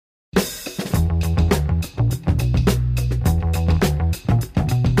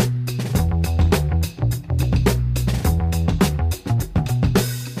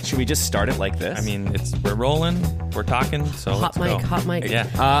just start it like this? I mean, we're rolling, we're talking, so Hot mic.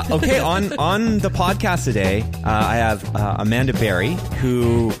 Yeah. Okay, on the podcast today, I have Amanda Berry,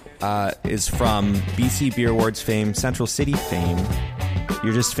 who is from BC Beer Awards fame, Central City fame.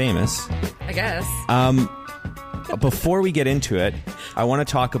 You're just famous. I guess. Before we get into it, I want to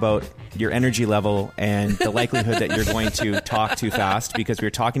talk about your energy level and the likelihood that you're going to talk too fast, because we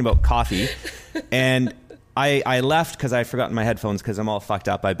were talking about coffee. And I left because I had forgotten my headphones because I'm all fucked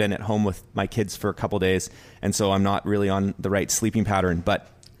up. I've been at home with my kids for a couple days, and so I'm not really on the right sleeping pattern. But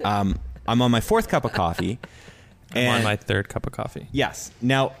I'm on my fourth cup of coffee. I'm on my third cup of coffee. Yes.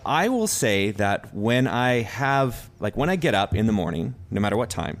 Now, I will say that when I get up in the morning, no matter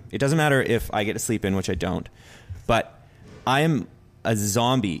what time, it doesn't matter if I get to sleep in, which I don't, but I am a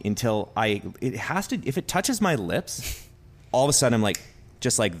zombie until if it touches my lips, all of a sudden I'm like,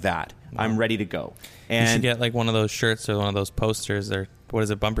 just like that. Wow. I'm ready to go. And you should get like one of those shirts or one of those posters or what is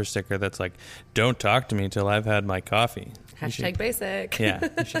a bumper sticker that's like, don't talk to me till I've had my coffee. Hashtag basic. Yeah,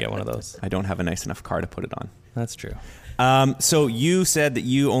 you should get one of those. I don't have a nice enough car to put it on. That's true. So you said that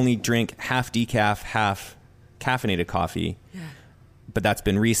you only drink half decaf, half caffeinated coffee. Yeah. But that's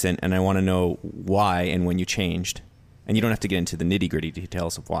been recent, and I want to know why and when you changed. And you don't have to get into the nitty-gritty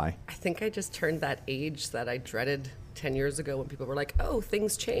details of why. I think I just turned that age that I dreaded 10 years ago when people were like, oh,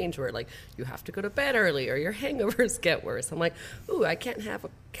 things change, where like you have to go to bed early or your hangovers get worse. I'm like, ooh, I can't have a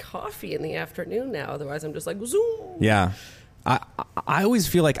coffee in the afternoon now. Otherwise, I'm just like, zoom. Yeah. I always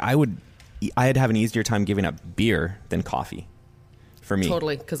feel like I'd have an easier time giving up beer than coffee for me.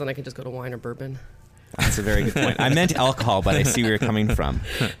 Totally, because then I can just go to wine or bourbon. That's a very good point. I meant alcohol, but I see where you're coming from.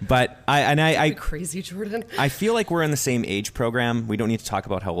 But I crazy, Jordan. I feel like we're in the same age program. We don't need to talk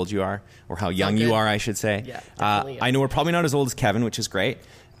about how old you are or how young you are, I should say. Yeah, definitely. I know we're probably not as old as Kevin, which is great.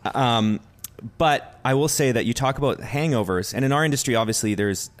 But I will say that you talk about hangovers, and in our industry, obviously,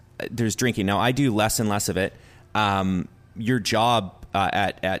 there's drinking. Now, I do less and less of it. Your job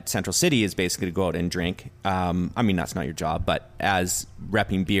at Central City is basically to go out and drink. I mean, that's not your job, but as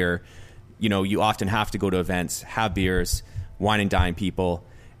repping beer, you know, you often have to go to events, have beers, wine and dine people.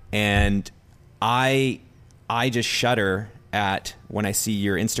 And I just shudder at when I see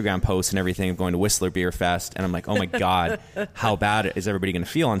your Instagram posts and everything of going to Whistler Beer Fest. And I'm like, oh my God, how bad is everybody going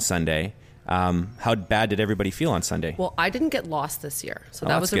to feel on Sunday? How bad did everybody feel on Sunday? Well, I didn't get lost this year, so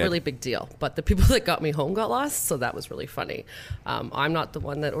that was a really big deal. But the people that got me home got lost, so that was really funny. I'm not the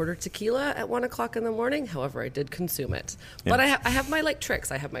one that ordered tequila at 1 o'clock in the morning. However, I did consume it. Yeah. But I have my like tricks.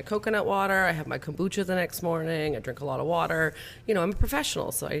 I have my coconut water. I have my kombucha the next morning. I drink a lot of water. You know, I'm a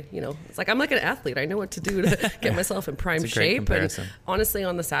professional, so it's like I'm like an athlete. I know what to do to get myself in prime shape. Comparison. And honestly,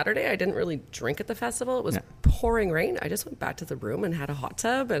 on the Saturday, I didn't really drink at the festival. It was pouring rain. I just went back to the room and had a hot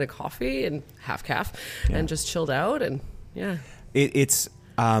tub and a coffee and half calf and just chilled out. And it's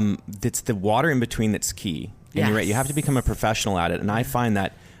the water in between that's key. And you're right, you have to become a professional at it. And I find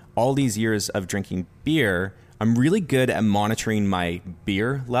that all these years of drinking beer, I'm really good at monitoring my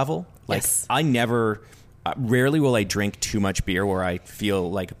beer level. Like I never, rarely will I drink too much beer where I feel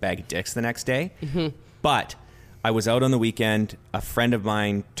like a bag of dicks the next day. Mm-hmm. But I was out on the weekend. A friend of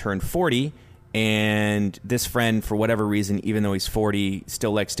mine turned 40. And this friend, for whatever reason, even though he's 40,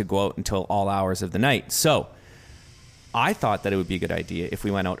 still likes to go out until all hours of the night. So I thought that it would be a good idea if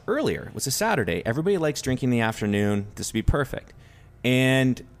we went out earlier. It was a Saturday. Everybody likes drinking in the afternoon. This would be perfect.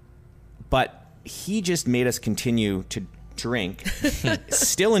 But he just made us continue to drink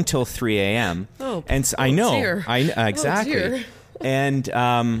still until 3 a.m. Oh, and so, I know. Dear. Exactly. Oh, dear. And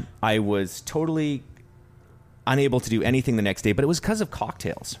I was totally unable to do anything the next day, but it was because of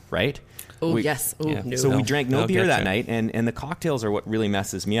cocktails, right? Oh, yes. Oh, yeah. no. So we drank no beer that night, and the cocktails are what really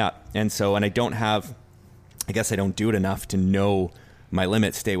messes me up. And so, and I guess I don't do it enough to know my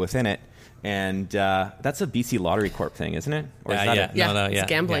limit, stay within it. And that's a BC Lottery Corp thing, isn't it? Or is that it's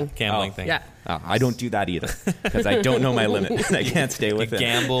gambling. Yeah, gambling thing. Yeah. I don't do that either because I don't know my limit and I can't stay with it.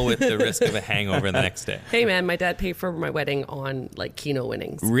 Gamble with the risk of a hangover the next day. Hey, man, my dad paid for my wedding on like Keno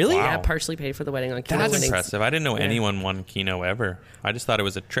winnings. Really? Yeah, Wow. partially paid for the wedding on Keno That's winnings. impressive. I didn't know anyone won Keno ever. I just thought it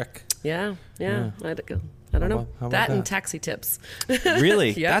was a trick. Yeah. I don't know. How about That and that? taxi tips.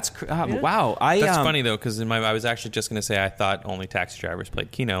 Really? Yeah. That's wow. That's funny though, because I was actually just going to say I thought only taxi drivers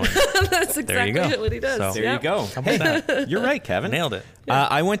played Keno. That's There you exactly go. what he does. So- There you go. How about that? You're right, Kevin. Nailed it.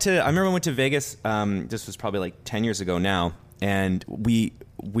 I remember I went to Vegas. This was probably like 10 years ago now, and we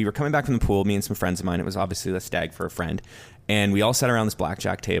were coming back from the pool. Me and some friends of mine. It was obviously a stag for a friend, and we all sat around this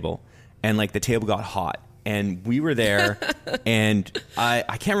blackjack table, and like the table got hot, and we were there, and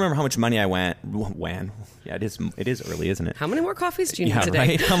I can't remember how much money I won. Yeah, it is early, isn't it? How many more coffees do you need Yeah, today?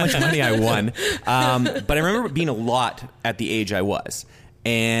 right. How much money I won. But I remember it being a lot at the age I was.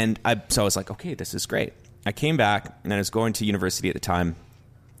 And so I was like, okay, this is great. I came back, and I was going to university at the time.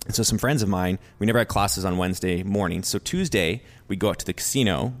 And so some friends of mine, we never had classes on Wednesday morning. So Tuesday, we go out to the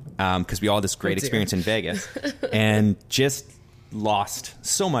casino because we all had this great experience in Vegas and just lost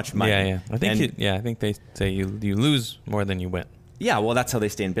so much money. Yeah. I think they say you lose more than you win. Yeah, well, that's how they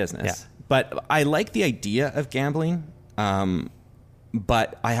stay in business. Yeah. But I like the idea of gambling.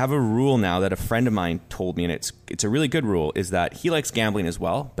 But I have a rule now that a friend of mine told me, and it's a really good rule, is that he likes gambling as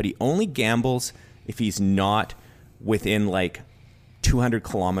well, but he only gambles if he's not within like 200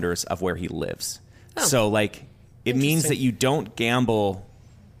 kilometers of where he lives. Oh. So like it means that you don't gamble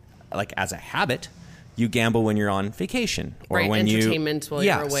like as a habit. You gamble when you're on vacation or when entertainment while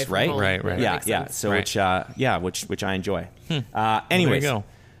you're away from home. Right. Yeah. So which I enjoy. Anyways. Well, there you go.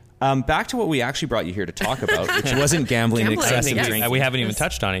 Back to what we actually brought you here to talk about, which wasn't gambling and excessive drinking. We haven't even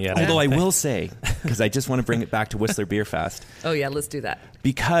touched on it yet. Although I will say, because I just want to bring it back to Whistler Beer Fest. Oh, yeah, let's do that.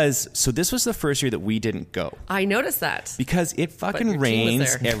 Because, so this was the first year that we didn't go. I noticed that. Because it fucking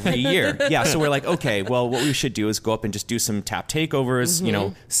rains every year. Yeah, so we're like, okay, well, what we should do is go up and just do some tap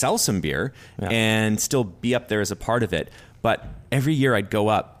takeovers, sell some beer, and still be up there as a part of it. But every year I'd go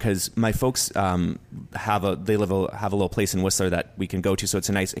up because my folks have a little place in Whistler that we can go to, so it's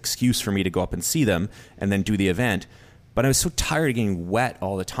a nice excuse for me to go up and see them and then do the event. But I was so tired of getting wet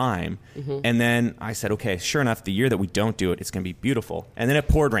all the time. And then I said, okay, sure enough, the year that we don't do it, it's going to be beautiful. And then it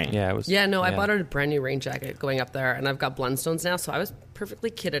poured rain. Yeah, it was. Yeah, no, I bought a brand new rain jacket going up there, and I've got Blundstones now, so I was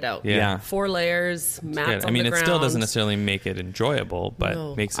perfectly kitted out. Yeah. 4 layers, mats on the ground. It still doesn't necessarily make it enjoyable,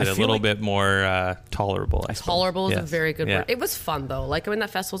 but makes it a little bit more tolerable. Tolerable is a very good word. It was fun, though. Like, I mean, that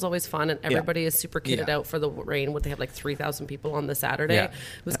festival's always fun, and everybody is super kitted out for the rain. They have like 3,000 people on the Saturday. Yeah.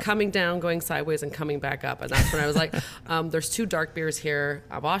 It was coming down, going sideways, and coming back up. And that's when I was like, there's 2 dark beers here.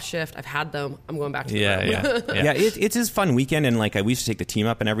 I'm off shift. I've had them. I'm going back to the room. Yeah, it's a fun weekend, and like we used to take the team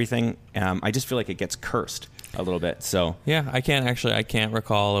up and everything. I just feel like it gets cursed a little bit. So yeah, I can't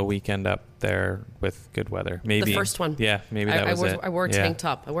recall a weekend up there with good weather. Maybe the first one. Yeah, maybe that was it. I wore a tank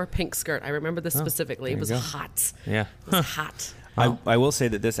top. I wore a pink skirt. I remember this specifically. It was hot. Yeah, it was hot. I will say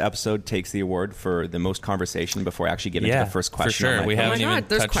that this episode takes the award for the most conversation before I actually get into the first question. For sure. We haven't even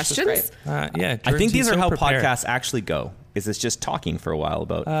there's touched questions. Yeah, I think these are how podcasts actually go. Is this just talking for a while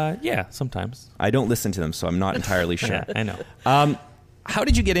about? Yeah, sometimes. I don't listen to them, so I'm not entirely sure. Yeah, I know. How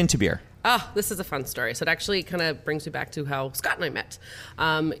did you get into beer? This is a fun story. So it actually kind of brings me back to how Scott and I met.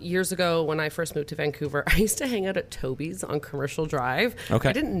 Years ago, when I first moved to Vancouver, I used to hang out at Toby's on Commercial Drive. Okay.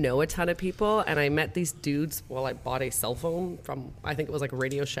 I didn't know a ton of people, and I met these dudes while I bought a cell phone from, I think it was like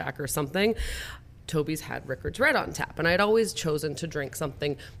Radio Shack or something. Toby's had Rickard's Red on tap, and I had always chosen to drink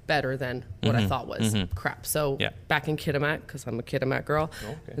something better than what I thought was crap. So back in Kitimat, because I'm a Kitimat girl,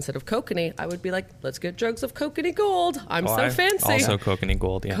 instead of Kokanee, I would be like, let's get jugs of Kokanee Gold. I'm so fancy. Also Kokanee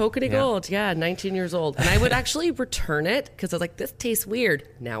Gold, yeah. Kokanee Gold, 19 years old. And I would actually return it because I was like, this tastes weird.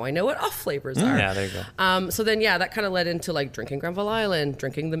 Now I know what off flavors are. Yeah, there you go. So then, that kind of led into like drinking Granville Island,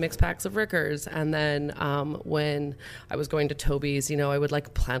 drinking the mixed packs of Rickard's. And then when I was going to Toby's, I would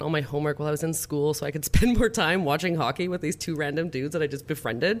like plan all my homework while I was in school so I could spend more time watching hockey with these 2 random dudes that I just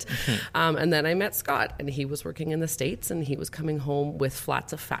befriended. And then I met Scott, and he was working in the States, and he was coming home with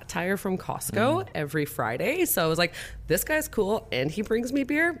flats of Fat Tire from Costco every Friday. So I was like, this guy's cool, and he brings me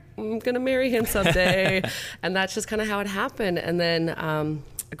beer. I'm going to marry him someday. And that's just kind of how it happened. And then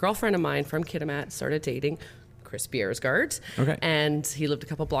a girlfriend of mine from Kitimat started dating Chris Biersgaard. Okay. And he lived a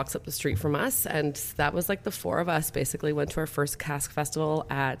couple blocks up the street from us. And that was like the 4 of us basically went to our first cask festival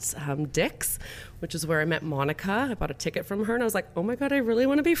at Dick's, which is where I met Monica. I bought a ticket from her, and I was like, oh my God, I really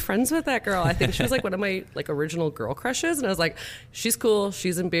want to be friends with that girl. I think she was like one of my like original girl crushes. And I was like, she's cool.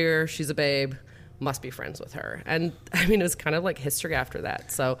 She's in beer. She's a babe. Must be friends with her. And I mean, it was kind of like history after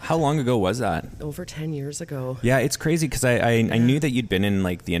that. So how long ago was that? Over 10 years ago. Yeah, it's crazy because I knew that you'd been in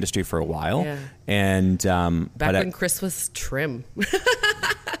like the industry for a while. Yeah. And back when Chris was trim.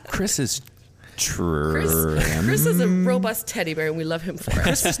 Chris is trim. Chris is a robust teddy bear, and we love him for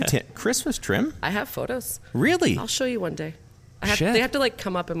it. Chris was trim? I have photos. Really? I'll show you one day. They have to like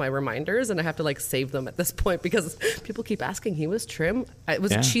come up in my reminders, and I have to like save them at this point because people keep asking. He was trim. It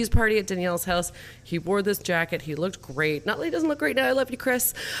was a cheese party at Danielle's house. He wore this jacket. He looked great. Not that he doesn't look great now. I love you,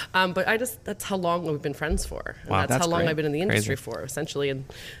 Chris. But that's how long we've been friends for. And wow, that's how long great. I've been in the industry for, essentially. And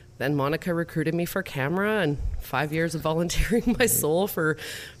then Monica recruited me for camera, and 5 years of volunteering my soul for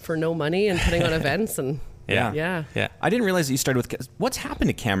no money and putting on events and. Yeah. I didn't realize that you started with. What's happened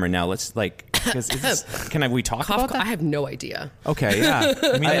to camera now? Let's like. We talk about that? I have no idea. Okay, yeah.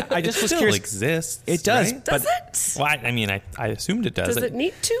 I mean, I just was curious. Exists. It does. Right? Does it? Well, I mean, I assumed it does. Does it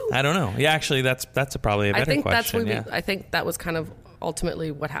need to? I don't know. Yeah, actually, that's probably a better question. I think that was kind of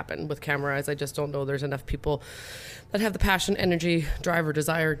ultimately what happened with Camera is I just don't know there's enough people that have the passion, energy, drive, or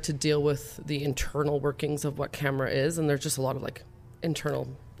desire to deal with the internal workings of what Camera is. And there's just a lot of like internal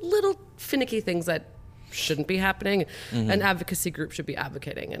little finicky things that shouldn't be happening. An advocacy group should be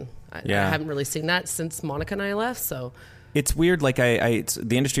advocating. And I haven't really seen that since Monica and I left. So it's weird. Like the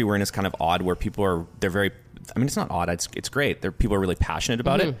industry we're in is kind of odd where they're very, I mean, it's not odd. It's great. People are really passionate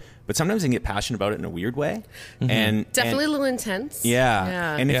about it, but sometimes they can get passionate about it in a weird way, and definitely a little intense.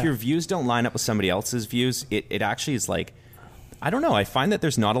 Yeah. And if your views don't line up with somebody else's views, it actually is like, I don't know. I find that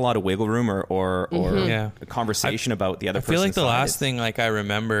there's not a lot of wiggle room or a conversation about the other person's I feel like the side. last thing like I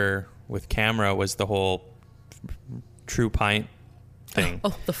remember with Camera was the whole True Pint thing.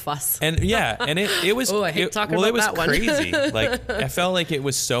 Oh, the fuss. And and it was I hate talking about that one. Crazy. Like I felt like it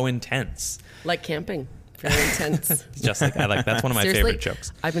was so intense. Like camping. Very intense. Just like that. Like that's one of my Seriously, favorite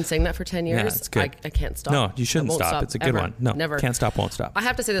jokes. I've been saying that for 10 years. Yeah, it's good. I can't stop. No, you shouldn't stop. It's a good ever. one. No, never. Can't stop, won't stop. I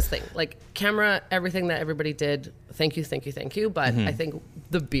have to say this thing. Like Camera, everything that everybody did, thank you. But I think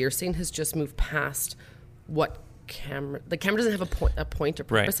the beer scene has just moved past what Camera doesn't have a point or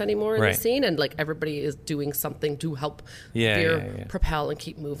purpose anymore in the scene, and like everybody is doing something to help beer propel and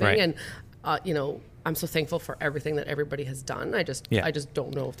keep moving. And I'm so thankful for everything that everybody has done. I just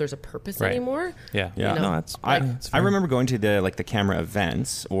don't know if there's a purpose anymore. Yeah. No, I remember going to the Camera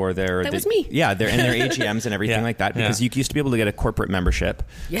events or that was me. Yeah, and their AGMs and everything like that, because you used to be able to get a corporate membership,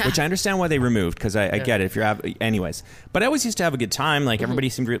 which I understand why they removed, because I get it if you're anyways. But I always used to have a good time. Like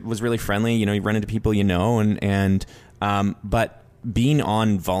everybody was really friendly. You run into people and but being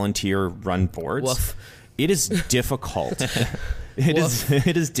on volunteer run boards, it is difficult.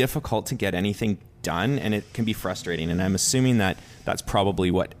 It is difficult to get anything done, and it can be frustrating, and I'm assuming that that's probably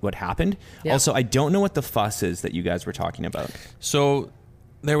what happened. Also, I don't know what the fuss is that you guys were talking about. So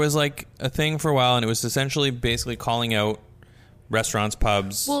there was like a thing for a while, and it was essentially basically calling out restaurants,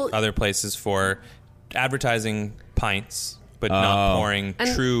 pubs, other places for advertising pints but not pouring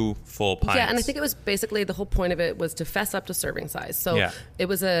true full pints. Yeah, and I think it was basically the whole point of it was to fess up to serving size. So it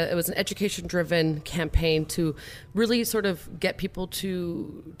was an education driven campaign to really sort of get people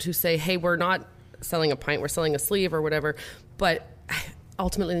to say, hey, we're not selling a pint, we're selling a sleeve or whatever. But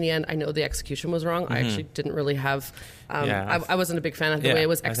ultimately in the end, I know the execution was wrong. I actually didn't really have I wasn't a big fan of the way it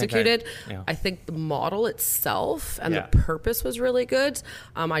was executed. I think the model itself and the purpose was really good.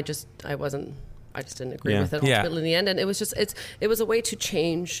 I just didn't agree with it ultimately in the end, and it was just it was a way to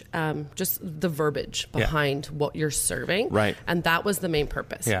change just the verbiage behind what you're serving, right? And that was the main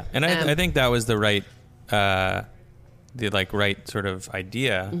purpose. Yeah, and I think that was the right sort of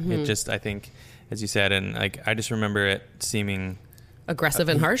idea. It just, I think, as you said, and like I just remember it seeming aggressive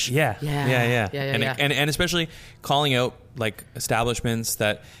and harsh. Yeah. And especially calling out like establishments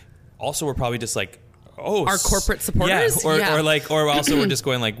that also were probably just like, our corporate supporters, or also we're just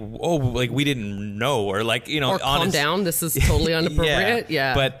going like, like we didn't know, or like or calm down, this is totally inappropriate.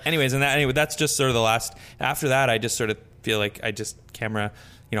 But anyways, that's just sort of the last. After that, I just sort of feel like Camera,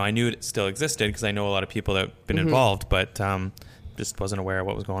 I knew it still existed because I know a lot of people that have been involved, but just wasn't aware of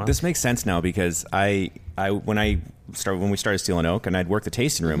what was going on. This makes sense now because when we started Steel and Oak, and I'd work the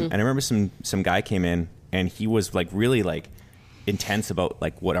tasting room, and I remember some guy came in and he was like really like intense about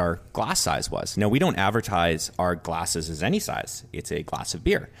like what our glass size was. Now, we don't advertise our glasses as any size. It's a glass of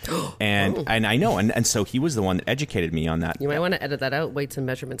beer. And I know. And so he was the one that educated me on that. You might want to edit that out. Weights and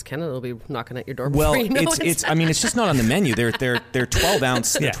Measurements Canada will be knocking at your door. Well, it's I mean, it's just not on the menu. They're 12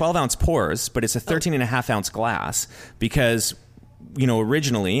 ounce, they're 12 ounce pours, but it's a 13.5 ounce glass because,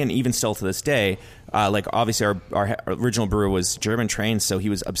 originally, and even still to this day, like obviously our original brewer was German trained, so he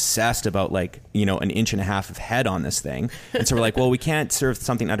was obsessed about like, an inch and a half of head on this thing. And so we're like, well, we can't serve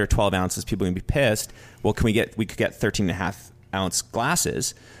something under 12 ounces. People are going to be pissed. Well, we could get 13.5 ounce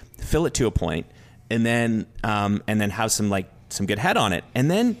glasses, fill it to a point, and then have some good head on it. And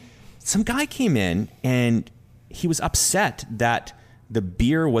then some guy came in and he was upset that the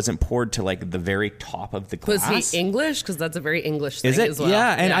beer wasn't poured to like the very top of the glass. Was he English? Because that's a very English thing is it? As well.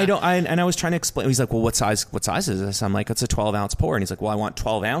 Yeah, and I was trying to explain. He's like, well, what size is this? I'm like, it's a 12 ounce pour. And he's like, well, I want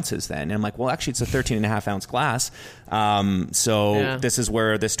 12 ounces then. And I'm like, well, actually, it's a 13.5 ounce glass. This is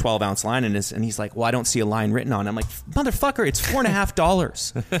where this 12 ounce line is. And he's like, well, I don't see a line written on it. I'm like, motherfucker, it's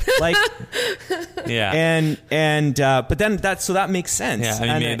 $4.50. Like, And but then that makes sense.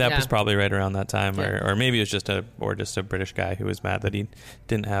 Yeah, I mean, that was probably right around that time, or maybe it was just a British guy who was mad that he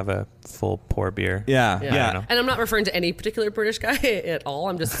didn't have a full pour beer. Yeah. And I'm not referring to any particular British guy at all.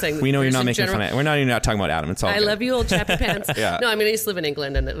 I'm just saying. We know you're not making fun of it. We're not talking about Adam. It's all. I love you, old chappy pants. Yeah. No, I mean, I used to live in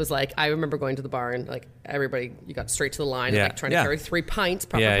England, and it was like I remember going to the bar and like everybody, you got straight to the line, and like trying to carry 3 pints,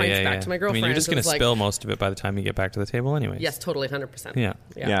 proper pints back to my girlfriend. I mean, you're just going to spill most of it by the time you get back to the table, anyways. Yes, totally, 100%.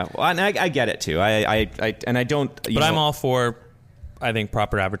 Yeah. Well, and I get it too. I don't. But I'm all for, I think,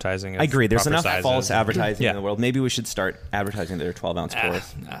 proper advertising. I agree. There's enough false advertising in the world. Maybe we should start advertising their 12-ounce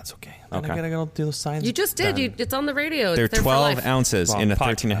pours. That's okay. I gotta go do those signs. You just did. It's on the radio. They're 12 ounces in a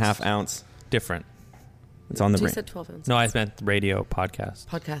 13.5 ounce. Different. It's on the. You said 12 ounces. No, I meant radio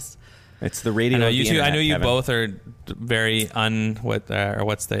podcast. It's the radio. I know you two. I know you Kevin. both are very your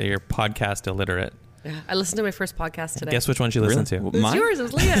podcast illiterate. Yeah, I listened to my first podcast today. Guess which one you listened to? It was yours. It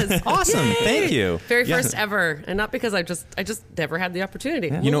was Leah's. Awesome. Yay. Thank you. Very first ever, and not because I just never had the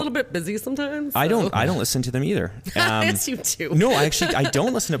opportunity. I'm a little bit busy sometimes. So. I don't listen to them either. Yes, you do. No, I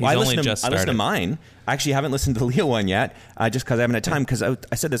don't listen to. I listen to mine. I actually haven't listened to the Leah one yet, just because I haven't had time. Because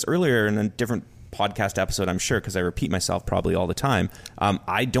I said this earlier in a different podcast episode, I'm sure, because I repeat myself probably all the time.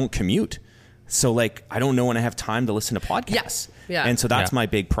 I don't commute. So like I don't know when I have time to listen to podcasts. Yes. Yeah. And so that's my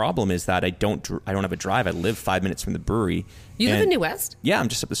big problem is that I don't have a drive. I live 5 minutes from the brewery. You live in New West? Yeah, I'm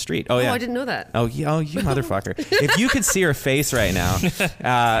just up the street. Oh yeah. I didn't know that. Oh yeah. Oh, you motherfucker. If you could see her face right now.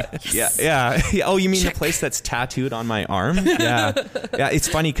 Yeah. Oh, you mean the place that's tattooed on my arm? Yeah. Yeah. It's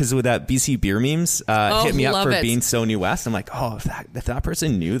funny because with that BC beer memes hit me up for being so New West. I'm like, oh, if that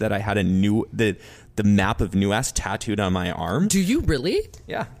person knew that I had the map of New West tattooed on my arm. Do you really?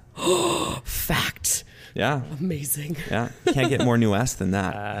 Yeah. Fact. Yeah. Amazing. Yeah. Can't get more New West than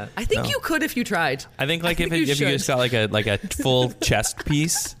that. I think you could if you tried. I think if you just got like a full chest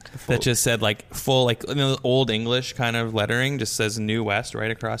piece that just said like full like old English kind of lettering just says New West right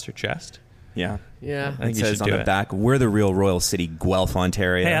across your chest. Yeah. Yeah. I think it says on the back, we're the real Royal City, Guelph,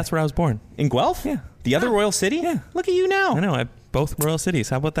 Ontario. Hey, that's where I was born. In Guelph? Yeah. The other Royal City? Yeah. Look at you now. I know. Both Royal Cities.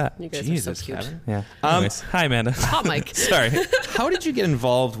 How about that? You guys are so cute. Kevin. Yeah. Anyways, hi, Amanda. Hot mic. Sorry. How did you get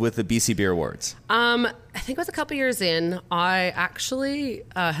involved with the BC Beer Awards? I think it was a couple years in. I actually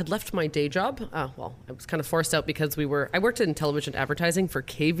had left my day job. Well, I was kind of forced out because I worked in television advertising for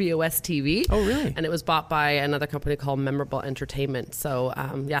KVOS TV. Oh, really? And it was bought by another company called Memorable Entertainment. So,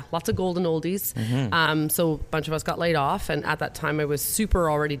 lots of golden oldies. Mm-hmm. So a bunch of us got laid off. And at that time, I was super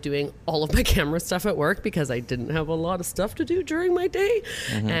already doing all of my camera stuff at work because I didn't have a lot of stuff to do during my day.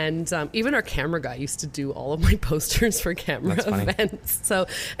 Mm-hmm. And even our camera guy used to do all of my posters for camera events. So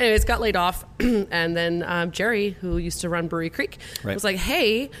anyways, got laid off. And then Jerry, who used to run Brewery Creek, was like,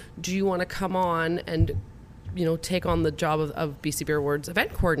 hey, do you want to come on and take on the job of BC Beer Awards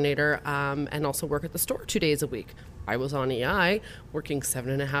event coordinator and also work at the store 2 days a week? I was on EI, working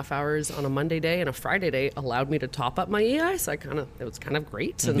 7.5 hours on a Monday day, and a Friday day allowed me to top up my EI, so it was kind of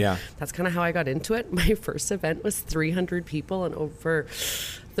great, and that's kind of how I got into it. My first event was 300 people, and over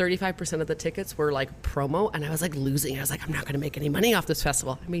 35% of the tickets were like promo, and I was like losing. I was like, I'm not going to make any money off this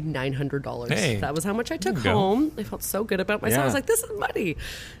festival. I made $900. Hey, that was how much I took home. I felt so good about myself. I was like, this is money.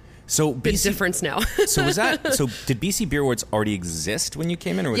 So big difference now. So did BC Beer Awards already exist when you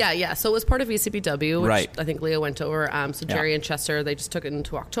came in? Or Yeah. So it was part of ECBW, which I think Leo went over. So Jerry and Chester, they just took it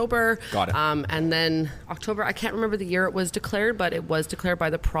into October. Got it. And then October, I can't remember the year it was declared, but it was declared by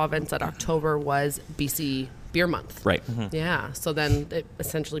the province that October was BC Beer Month. Right. Mm-hmm. Yeah. So then it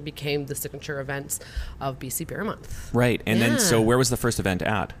essentially became the signature events of BC Beer Month. Right. And then, so where was the first event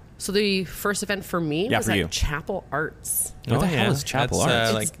at? So the first event for me was at Chapel Arts. What the hell is Chapel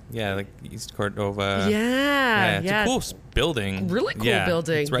Arts? Like East Cordova. Yeah. It's a cool building. Really cool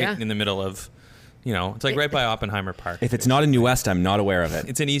building. It's right in the middle of, it's like right by Oppenheimer Park. If it's not in New West, I'm not aware of it.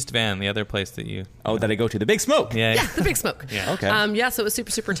 It's in East Van, the other place that you... that I go to. The Big Smoke. Yeah, the Big Smoke. Yeah. Okay. So it was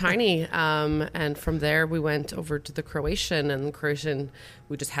super, super tiny. And from there, we went over to the Croatian. And the Croatian,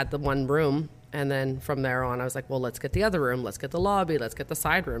 we just had the one room. And then from there on, I was like, well, let's get the other room. Let's get the lobby. Let's get the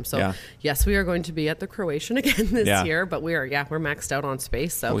side room. So, yes, we are going to be at the Croatian again this year. But we're maxed out on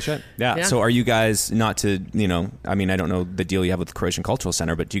space. So, holy shit. Yeah. So are you guys, not to, I mean, I don't know the deal you have with the Croatian Cultural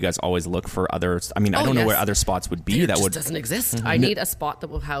Center, but do you guys always look for other, I mean, I don't know where other spots would be that would... doesn't exist. Mm-hmm. I need a spot that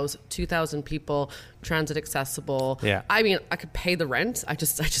will house 2,000 people, transit accessible. Yeah. I mean, I could pay the rent. I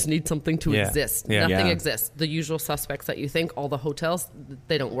just need something to exist. Yeah. Nothing exists. The usual suspects that you think, all the hotels,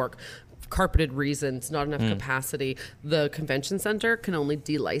 they don't work. Carpeted reasons, not enough capacity. The convention center can only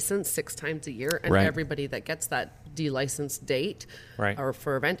de-license 6 times a year, and everybody that gets that delicensed date or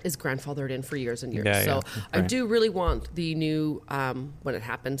for event is grandfathered in for years and years. I do really want the new, when it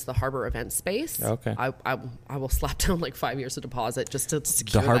happens, the Harbor event space. Okay. I will slap down like 5 years of deposit just to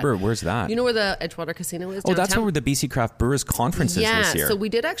secure the Harbor, where's that? You know where the Edgewater Casino is? Oh, that's where the BC Craft Brewers Conference is this year. So we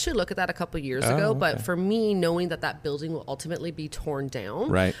did actually look at that a couple of years ago, but for me, knowing that building will ultimately be torn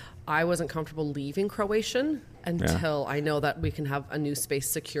down, I wasn't comfortable leaving Croatian until I know that we can have a new space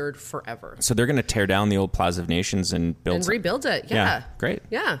secured forever. So they're going to tear down the old Plaza of Nations and rebuild it. Yeah. Great.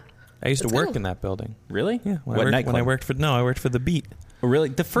 Yeah. I used to work in that building. Really? Yeah. When I worked for the Beat. Oh, really?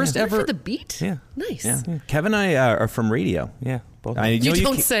 The first ever for the Beat? Yeah. Nice. Yeah. Kevin and I are from radio. Yeah. Both. You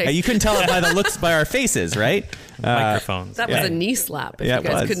don't say. You couldn't tell it by the looks by our faces, right? Microphones. That was a knee slap if you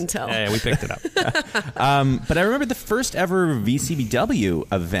guys couldn't tell. Yeah, we picked it up. But I remember the first ever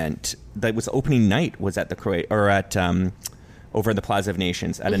VCBW event that was opening night was at the over in the Plaza of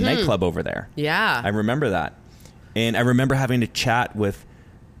Nations at a nightclub over there. Yeah. I remember that. And I remember having to chat with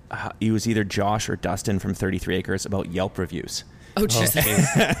it was either Josh or Dustin from 33 Acres about Yelp reviews. Oh, Jesus.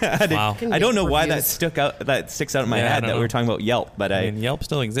 Wow. I don't know why that sticks out in my head that we were talking about Yelp, but I mean, Yelp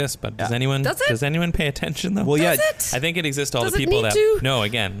still exists, but does anyone pay attention though? Well, Does yeah, it? I think it exists to all Does the it people need that to? No,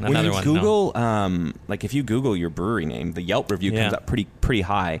 again, when another you one. Google, like if you Google your brewery name, the Yelp review comes up pretty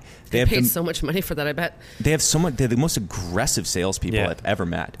high. They paid so much money for that, I bet. They have so much. They're the most aggressive salespeople I've ever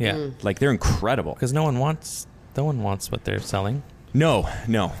met. Yeah, like they're incredible because no one wants what they're selling. No,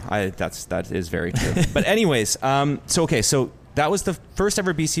 that is very true. But anyways, so that was the first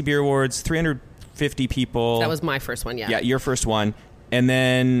ever BC Beer Awards, 350 people. That was my first one, Yeah, your first one. And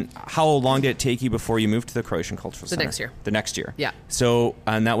then how long did it take you before you moved to the Croatian Cultural Center? The next year. Yeah. So,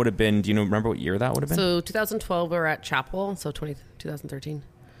 and that would have been, do you remember what year that would have been? So 2012 we were at Chapel, so 2013.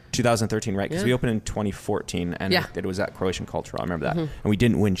 2013, right? Because we opened in 2014, and it was at Croatian Cultural. I remember that. And we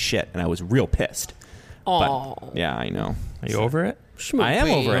didn't win shit, and I was real pissed. Oh. Yeah, I know. Are you over it? I am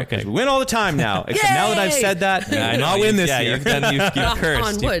over it because we win all the time now. Except now that I've said that, I'll win this year. You've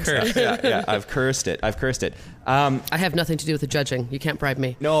cursed. You've cursed. Yeah, I've cursed it. I have nothing to do with the judging. You can't bribe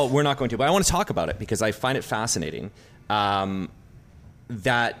me. No, we're not going to. But I want to talk about it because I find it fascinating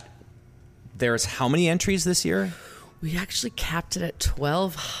that there's how many entries this year? We actually capped it at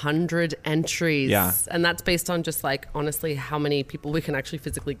 1,200 entries. Yeah. And that's based on just like, honestly, how many people we can actually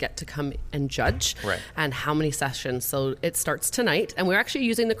physically get to come and judge. Right. And how many sessions. So it starts tonight. And we're actually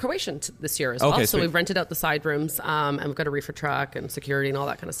using the Croatian this year as well. So we've rented out the side rooms and we've got a reefer truck and security and all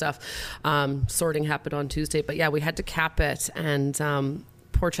that kind of stuff. Sorting happened on Tuesday. But yeah, we had to cap it. And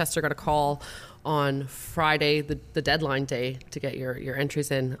poor Chester got a call on Friday, the deadline day, to get your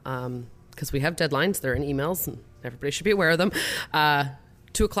entries in. Because we have deadlines. They're in emails and everybody should be aware of them.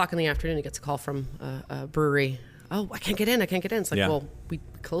 2:00 in the afternoon, he gets a call from a brewery. Oh, I can't get in. It's like, well, we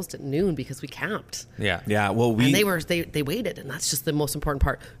closed at noon because we camped. Yeah. Well, and they waited, and that's just the most important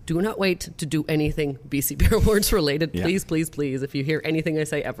part. Do not wait to do anything BC Beer Awards related. Please, please, please. If you hear anything I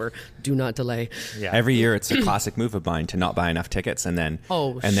say ever, do not delay. Yeah. Every year, it's a classic move of mine to not buy enough tickets and then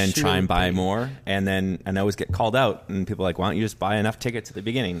try and buy more, and I always get called out, and people are like, why don't you just buy enough tickets at the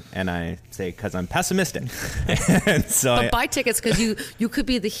beginning? And I say, because I'm pessimistic. And so but buy tickets because you could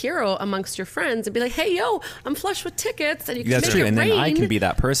be the hero amongst your friends and be like, hey, yo, I'm flush with tickets, and you can make it rain. And then I can be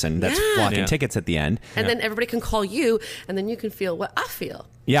that person that's flocking tickets at the end, and then everybody can call you, and then you can feel what I feel.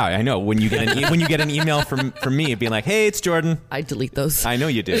 Yeah, I know. When you get an email from me being like, "Hey, it's Jordan," I delete those. I know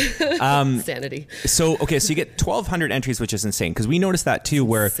you do. Sanity. So you get 1,200 entries, which is insane because we noticed that too.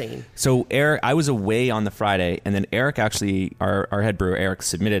 Insane. So Eric, I was away on the Friday, and then Eric actually, our head brewer Eric,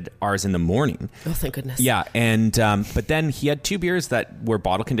 submitted ours in the morning. Oh, thank goodness. Yeah, and but then he had 2 beers that were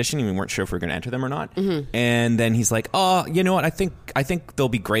bottle conditioning. We weren't sure if we were going to enter them or not. Mm-hmm. And then he's like, "Oh, you know what? I think they'll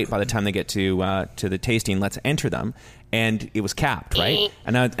be great by the time they get to the tasting. Let's enter them." And it was capped, right?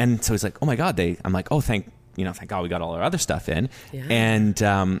 And so he's like, "Oh my God!" I'm like, "Oh, thank God we got all our other stuff in." Yeah. And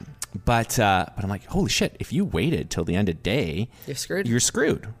but I'm like, "Holy shit! If you waited till the end of day, you're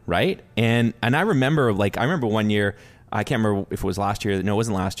screwed, right?" And I remember one year. I can't remember if it was last year. No, it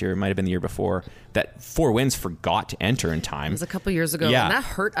wasn't last year. It might have been the year before. That Four Winds forgot to enter in time. It was a couple years ago. Yeah. And that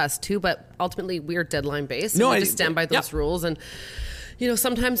hurt us too. But ultimately, we are deadline based. And we just stand by those rules. And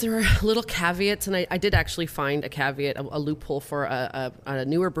sometimes there are little caveats, and I did actually find a caveat, a loophole for a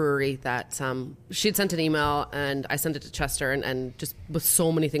newer brewery that she'd sent an email, and I sent it to Chester, and just with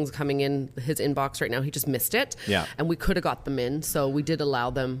so many things coming in his inbox right now, he just missed it. Yeah. And we could have got them in, so we did allow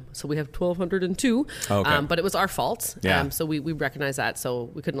them. So we have 1,202, but it was our fault. Yeah. So we recognize that,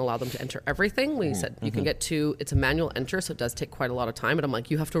 so we couldn't allow them to enter everything. We said, you can get 2. It's a manual enter, so it does take quite a lot of time. And I'm like,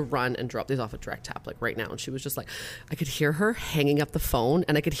 you have to run and drop these off at Direct Tap, like right now. And she was just like, I could hear her hanging up the phone,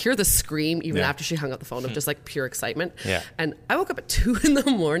 and I could hear the scream even after she hung up the phone of just like pure excitement. Yeah. And I woke up at 2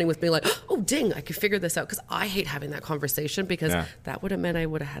 a.m. with being like, oh, ding, I could figure this out. Because I hate having that conversation, because that would have meant I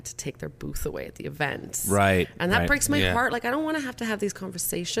would have had to take their booth away at the event. Right. And that breaks my heart. Like, I don't want to have these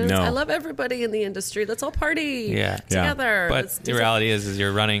conversations. I love everybody in the industry. Let's all party together. But the reality is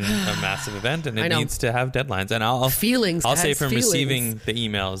you're running a massive event, and it needs to have deadlines. And I'll say from receiving the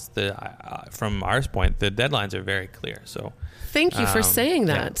emails from our point, the deadlines are very clear. So thank you for saying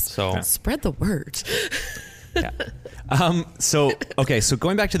that. So spread the word. So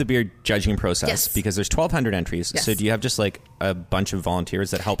going back to the beer judging process, because there's 1,200 entries. So do you have just like a bunch of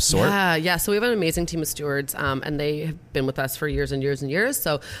volunteers that help sort? Yeah. So we have an amazing team of stewards, and they have been with us for years and years and years.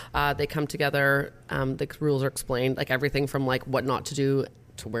 So they come together. The rules are explained, like everything from like what not to do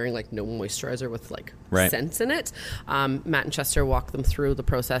to wearing like no moisturizer with like scents in it. Matt and Chester walk them through the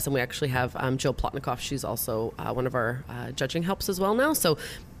process, and we actually have Jill Plotnikoff. She's also one of our judging helps as well now. So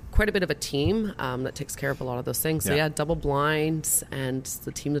quite a bit of a team that takes care of a lot of those things. So double blinds, and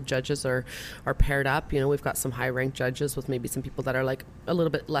the team of judges are paired up. You know, we've got some high ranked judges with maybe some people that are like a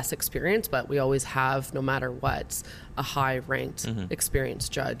little bit less experienced, but we always have, no matter what, a high ranked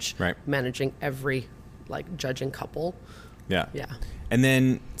experienced judge managing every like judging couple. Yeah. And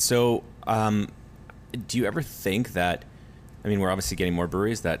then, so do you ever think that, I mean, we're obviously getting more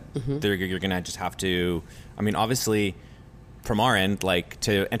breweries that you're going to just have to, I mean, obviously from our end, like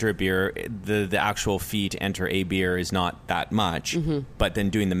to enter a beer, the actual fee to enter a beer is not that much, but then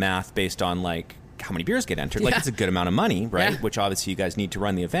doing the math based on like how many beers get entered, like it's a good amount of money, right? Which obviously you guys need to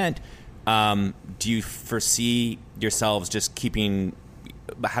run the event. Do you foresee yourselves just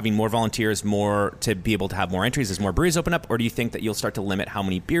having more volunteers, more to be able to have more entries as more breweries open up, or do you think that you'll start to limit how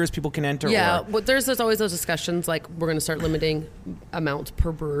many beers people can enter? Well, there's always those discussions like we're going to start limiting amount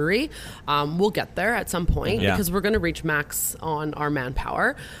per brewery. We'll get there at some point because we're going to reach max on our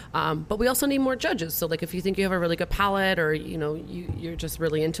manpower, but we also need more judges. So like if you think you have a really good palate, or you know you're just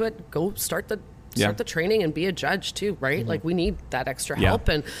really into it, go start the training and be a judge too, right? Like we need that extra help,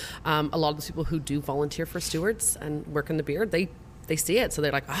 and a lot of the people who do volunteer for stewards and work in the beer, they see it, so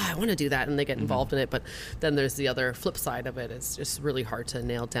they're like, I want to do that, and they get involved in it. But then there's the other flip side of it. It's just really hard to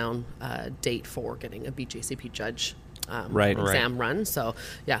nail down a date for getting a BJCP judge exam run. So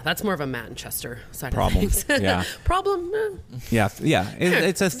that's more of a Matt and Chester side of things. Problem.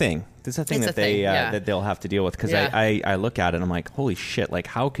 It's a thing. It's a thing that they'll have to deal with, because I look at it and I'm like, holy shit, like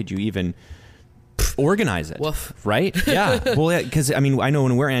how could you even organize it? Woof. Right? Yeah. Well, because I mean, I know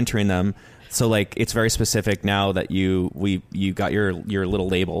when we're entering them, so like it's very specific now that you got your little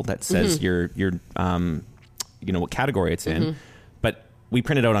label that says your you know what category it's in, but we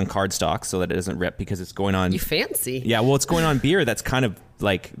print it out on cardstock so that it doesn't rip, because it's going on. You fancy? Yeah, well, it's going on beer that's kind of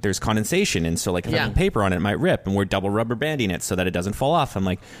like there's condensation, and so like if I have paper on it, it might rip, and we're double rubber banding it so that it doesn't fall off. I'm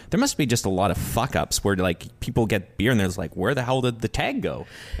like, there must be just a lot of fuck ups where like people get beer and there's like, where the hell did the tag go?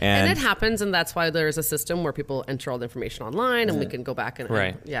 And it happens, and that's why there's a system where people enter all the information online, and we can go back and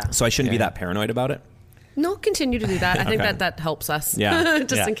So I shouldn't be that paranoid about it. No, continue to do that. I think that helps us.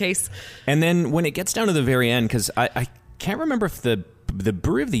 Just in case. And then when it gets down to the very end, because I can't remember if the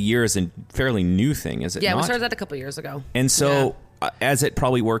Brewery of the Year is a fairly new thing, is it? Yeah, we started that a couple of years ago. And so, as it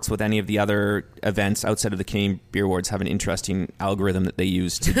probably works with any of the other events outside of the Canadian Beer Awards, have an interesting algorithm that they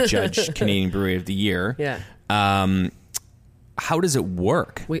use to judge Canadian Brewery of the Year. How does it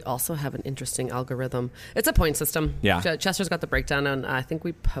work? We also have an interesting algorithm. It's a point system. Chester's got the breakdown, and I think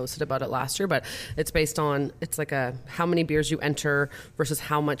we posted about it last year, but it's based on, it's like how many beers you enter versus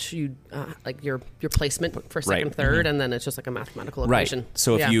how much you, like your placement for second, third, and then it's just like a mathematical equation.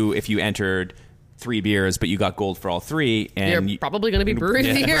 So if you entered 3 beers, but you got gold for all 3, and you're probably going to be Brewery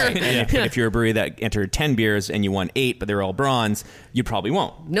of the Year. But if you're a brewery that entered 10 beers and you won 8, but they're all bronze, you probably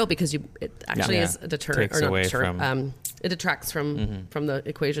won't. No, because it actually is a deterrent, or not deterrent. It detracts from the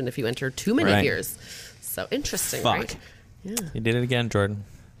equation if you enter too many beers. So interesting, right? Yeah. You did it again, Jordan.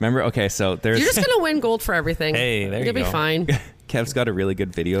 Remember? Okay, so there's... You're just going to win gold for everything. Hey, there you go. You'll be fine. Kev's got a really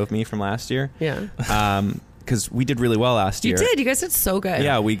good video of me from last year. Yeah. Because we did really well last year. You did. You guys did so good.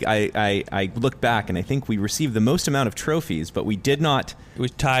 Yeah, I look back, and I think we received the most amount of trophies, but we did not... We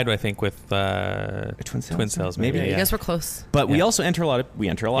tied, I think, with Twin Sails, maybe. You guys were close. But we also enter a lot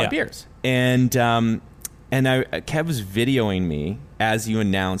of beers. And Kev was videoing me as you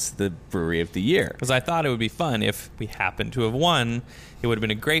announced the Brewery of the Year. Because I thought it would be fun if we happened to have won. It would have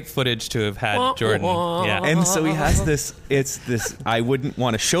been a great footage to have had Jordan. Yeah. And so he has this, I wouldn't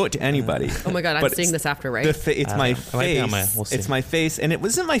want to show it to anybody. Oh my God, I'm seeing this after, right? It's my face. It's my face. And it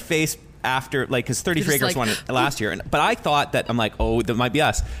wasn't my face after, like, because 33 Acres won it last year. But I thought that, I'm like, that might be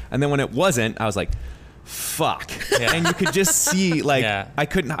us. And then when it wasn't, I was like, fuck. Yeah. And you could just see, like, I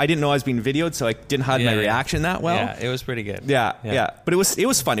didn't know I was being videoed, so I didn't hide my reaction that well. Yeah, it was pretty good. Yeah. But it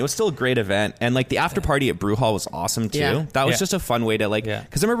was fun. It was still a great event. And, like, the after party at Brew Hall was awesome, too. Yeah. That was just a fun way to, like,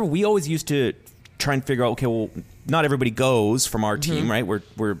 because I remember we always used to try and figure out, okay, well, not everybody goes from our team, right?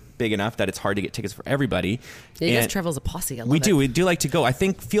 We're big enough that it's hard to get tickets for everybody. Yeah, you guys travel as a posse. I love it. We do like to go. I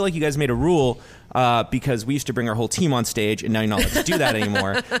feel like you guys made a rule because we used to bring our whole team on stage, and now you're not allowed to do that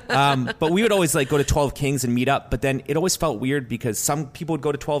anymore. But we would always like go to 12 Kings and meet up. But then it always felt weird because some people would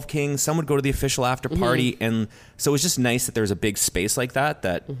go to 12 Kings, some would go to the official after party, and so it was just nice that there was a big space like that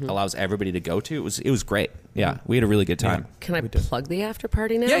allows everybody to go to. It was great. Yeah, we had a really good time. Can I plug the after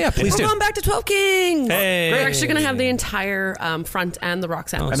party now? Yeah, please do. We're going back to 12 Kings. Hey. We're actually going to have the entire front and the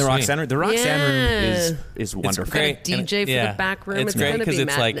Roxanne room. And the Roxanne room. The Roxanne room is wonderful. It's great. DJ for the back room. It's great because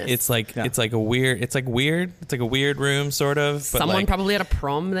it's like a weird room, sort of. But someone probably had a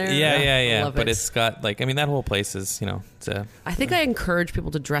prom there. Yeah. But it's got that whole place is I think I encourage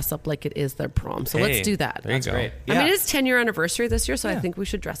people to dress up like it is their prom. So let's do that. That's great. I mean, it is 10-year anniversary this year, so I think we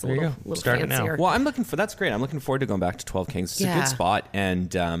should dress a little fancier. Well, that's great. I'm looking forward to going back to 12 Kings. It's a good spot,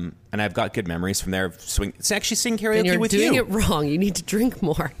 and I've got good memories from there. It's actually sing karaoke with you. You're doing it wrong. You need to drink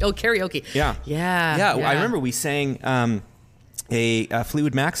more. Oh, karaoke. Yeah. I remember we sang a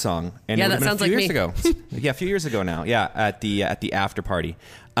Fleetwood Mac song, and that sounds like years ago. A few years ago now. Yeah, at the after party.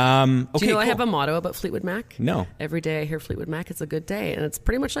 Okay, do you know I have a motto about Fleetwood Mac? No. Every day I hear Fleetwood Mac, it's a good day, and it's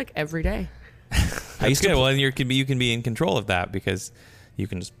pretty much like every day. That's good. Well, you can be in control of that because you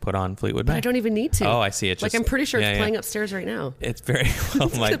can just put on Fleetwood Mac. But I don't even need to. Oh, I see. It's I'm pretty sure it's playing upstairs right now. It's very well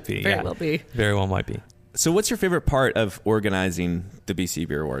might be. Very well be. Very well might be. So what's your favorite part of organizing the BC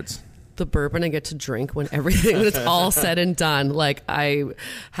Beer Awards? The bourbon I get to drink when everything is all said and done. Like, I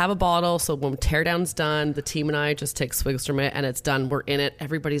have a bottle, so when teardown's done, the team and I just take swigs from it and it's done. We're in it.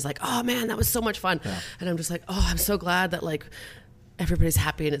 Everybody's like, oh man, that was so much fun. Yeah. And I'm just like, oh, I'm so glad that like everybody's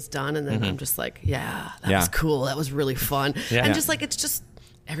happy and it's done. And then I'm just like, that was cool. That was really fun. And just like, it's just,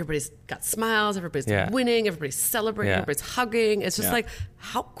 everybody's got smiles, everybody's winning, everybody's celebrating, everybody's hugging. It's just like,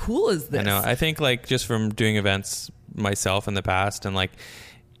 how cool is this? I know. I think like just from doing events myself in the past and like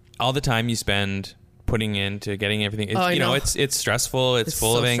all the time you spend putting into getting everything, it's stressful. It's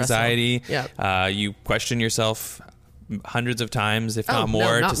full of anxiety. Yeah. You question yourself hundreds of times, if not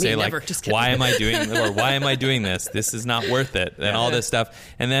more, to say like, why am I doing this? This is not worth it, and all this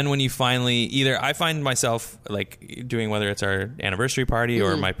stuff. And then when you finally, I find myself like doing, whether it's our anniversary party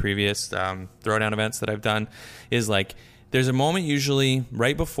or my previous throwdown events that I've done, is like there's a moment usually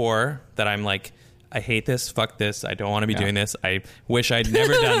right before that I'm like, I hate this. Fuck this. I don't want to be doing this. I wish I'd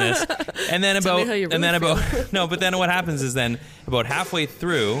never done this. And then but then what happens is then about halfway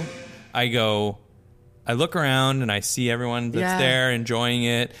through, I look around and I see everyone that's there enjoying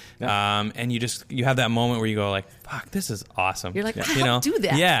it. And you have that moment where you go like, fuck, this is awesome. You're like, I helped do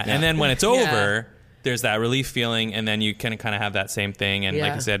that. Yeah. And then when it's over, there's that relief feeling, and then you can kind of have that same thing. And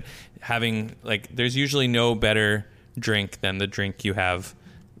like I said, there's usually no better drink than the drink you have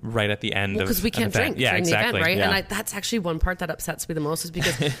right at the end of because we can't drink during the event, right? And that's actually one part that upsets me the most, is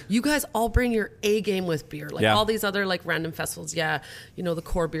because you guys all bring your A game with beer, like all these other like random festivals. The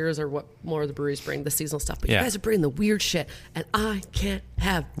core beers are what more of the breweries bring, the seasonal stuff, but you guys are bringing the weird shit, and I can't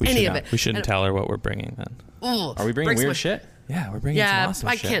have any of it. We shouldn't tell her what we're bringing then. Are we bringing weird shit? Yeah, we're bringing some awesome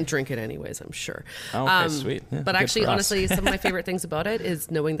shit. I can't drink it anyways, I'm sure. Okay, sweet. Yeah, but actually, honestly, some of my favorite things about it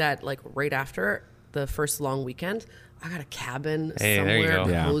is knowing that like right after the first long weekend, I got a cabin somewhere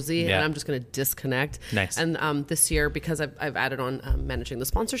cozy, and I'm just going to disconnect. Nice. And this year, because I've added on managing the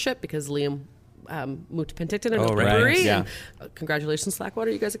sponsorship, because Liam moved to Penticton and opened a brewery. And, congratulations,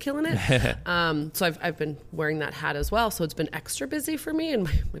 Slackwater, you guys are killing it. So I've been wearing that hat as well. So it's been extra busy for me, and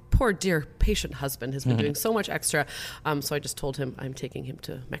my poor dear patient husband has been doing so much extra. So I just told him I'm taking him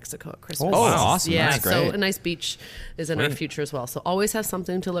to Mexico at Christmas. Oh, wow. Awesome! Yeah, that's great. So a nice beach is in our future as well. So always have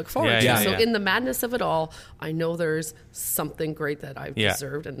something to look forward to. So in the madness of it all, I know there's something great that I've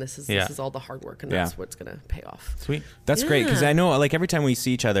deserved, and this is all the hard work, and that's what's going to pay off. Sweet. That's great, because I know like every time we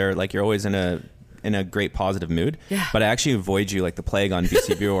see each other, like you're always in a great positive mood. Yeah. But I actually avoid you like the plague on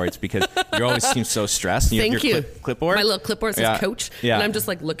BC Beer Awards, because you always seem so stressed. Thank you. Clipboard. My little clipboard says coach. Yeah. And I'm just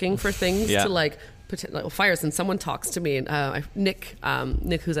like looking for things to like fires, and someone talks to me, and Nick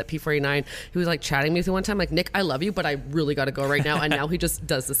who's at P49, he was like chatting me through one time, like, Nick, I love you, but I really got to go right now. And now he just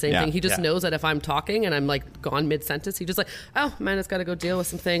does the same thing. He just knows that if I'm talking and I'm like gone mid-sentence, he just like, oh man, it's got to go deal with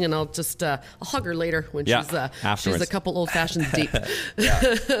something, and I'll just I'll hug her later when she's a couple old fashions deep.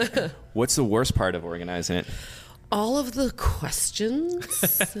 What's the worst part of organizing it? All of the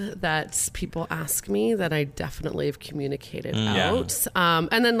questions that people ask me that I definitely have communicated out.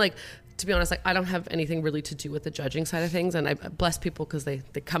 And then like to be honest, like, I don't have anything really to do with the judging side of things, and I bless people because they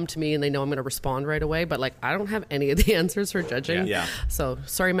come to me and they know I'm going to respond right away. But like, I don't have any of the answers for judging. Yeah. So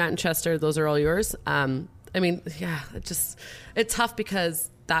sorry, Matt and Chester, those are all yours. I mean, yeah, it's tough because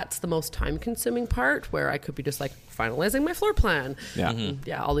that's the most time consuming part, where I could be just like finalizing my floor plan. Yeah.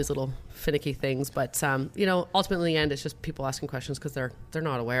 Yeah, all these little finicky things, but ultimately in the end, it's just people asking questions because they're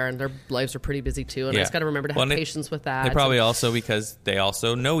not aware and their lives are pretty busy too, and I just got to remember to have patience with that. They probably also, because they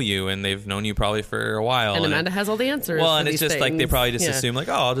also know you and they've known you probably for a while, and Amanda has all the answers. Well, and it's just things. Like they probably just assume like,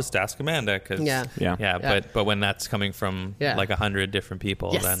 oh, I'll just ask Amanda because but when that's coming from like 100 different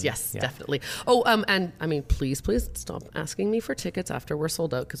people, yes, definitely. Oh, and I mean, please stop asking me for tickets after we're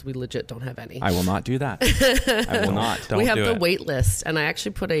sold out, because we legit don't have any. I will not do that. I will not. We have the wait list, and I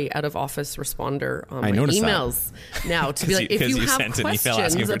actually put a out of office responder on my emails now to be like, if you have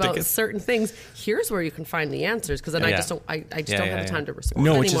questions about certain things, here's where you can find the answers, because then I just don't have the time to respond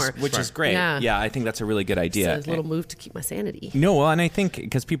anymore. Which is great. Yeah, I think that's a really good idea. It's a little move to keep my sanity. No, well, and I think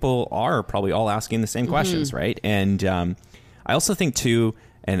because people are probably all asking the same questions, right? And I also think too,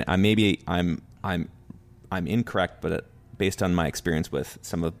 and maybe I'm incorrect, but based on my experience with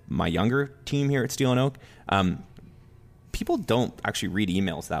some of my younger team here at Steel and Oak, people don't actually read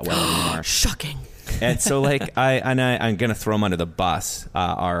emails that well anymore. Shocking. And so, like, I'm gonna throw him under the bus.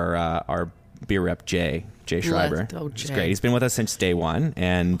 Our beer rep Jay Schreiber. He's great. He's been with us since day one,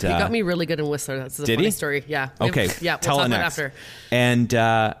 and he got me really good in Whistler. That's a funny story. Yeah. Okay. Yeah. Tell we'll it talk next. After.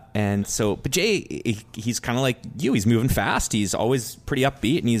 And so, but Jay, he's kind of like you. He's moving fast. He's always pretty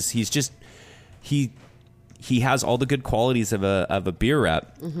upbeat, and he's just he has all the good qualities of a beer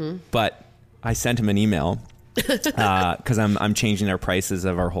rep. But I sent him an email. Because I'm changing our prices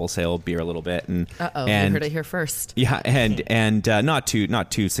of our wholesale beer a little bit, and you heard it here first. Yeah, and not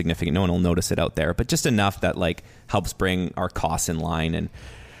too significant. No one will notice it out there, but just enough that like helps bring our costs in line.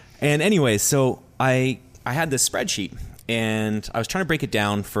 And anyways, so I had this spreadsheet, and I was trying to break it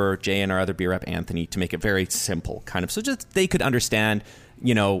down for Jay and our other beer rep Anthony to make it very simple, kind of, so just they could understand,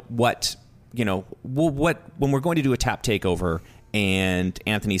 what when we're going to do a tap takeover, and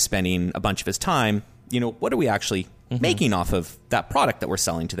Anthony's spending a bunch of his time. What are we actually making off of that product that we're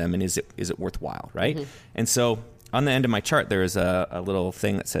selling to them, and is it worthwhile, right? And so on the end of my chart, there is a little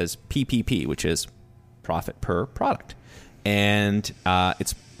thing that says PPP, which is profit per product, and I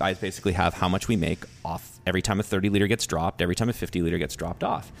basically have how much we make off every time a 30-liter gets dropped, every time a 50-liter gets dropped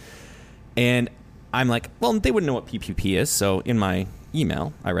off, and I'm like, well, they wouldn't know what PPP is, so in my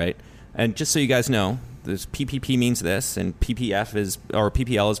email I write, and just so you guys know, this PPP means this, and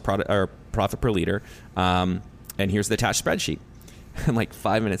PPL is profit per liter, and here's the attached spreadsheet. And like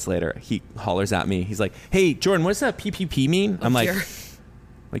 5 minutes later, he hollers at me. He's like, "Hey, Jordan, what does that PPP mean?" I'm like,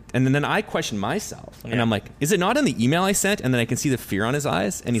 and then I question myself, and I'm like, "Is it not in the email I sent?" And then I can see the fear on his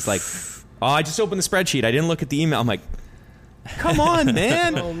eyes, and he's like, "Oh, I just opened the spreadsheet. I didn't look at the email." I'm like, come on,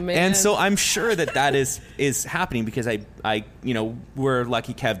 man. Oh, man. And so I'm sure that is happening, because I we're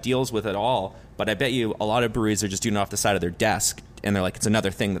lucky Kev deals with it all, but I bet you a lot of breweries are just doing it off the side of their desk, and they're like, it's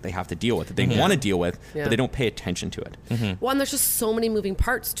another thing that they have to deal with, that they want to deal with, but they don't pay attention to it. Well, and there's just so many moving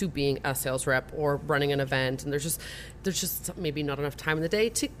parts to being a sales rep or running an event, and there's just maybe not enough time in the day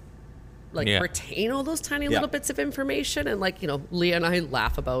to retain all those tiny little bits of information. And Leah and I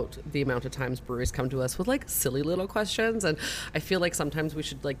laugh about the amount of times breweries come to us with silly little questions, and I feel like sometimes we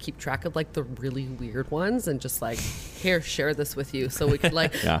should keep track of the really weird ones, and just here, share this with you, so we could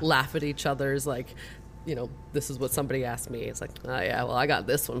laugh at each other's this is what somebody asked me. It's like, oh yeah, well, I got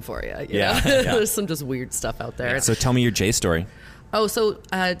this one for you. You know? There's some just weird stuff out there. So tell me your Jay story. Oh, so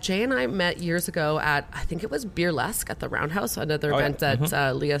Jay and I met years ago at, I think it was Beerlesque at the Roundhouse, another event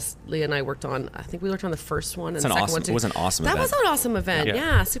that Leah and I worked on. I think we worked on the first one and the second one too. It was an awesome event. That was an awesome event.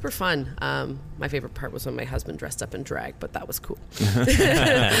 Yeah, super fun. My favorite part was when my husband dressed up in drag, but that was cool.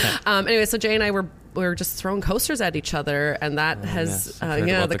 Anyway, so Jay and I were just throwing coasters at each other, and that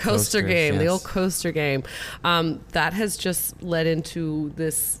the coaster game, the old coaster game, that has just led into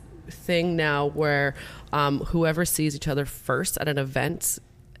this thing now where whoever sees each other first at an event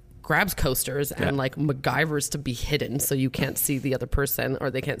grabs coasters and MacGyvers to be hidden so you can't see the other person or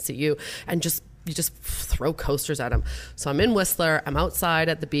they can't see you, and you just throw coasters at them. So I'm in Whistler, I'm outside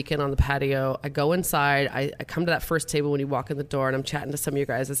at the Beacon on the patio, I go inside, I come to that first table when you walk in the door, and I'm chatting to some of your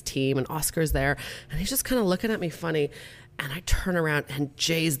guys' team, and Oscar's there, and he's just kind of looking at me funny. And I turn around and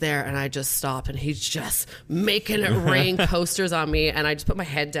Jay's there, and I just stop, and he's just making it rain coasters on me, and I just put my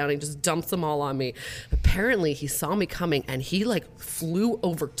head down and he just dumps them all on me. Apparently he saw me coming, and he flew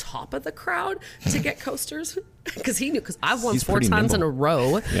over top of the crowd to get coasters. because he knew, because I've won 4 times in a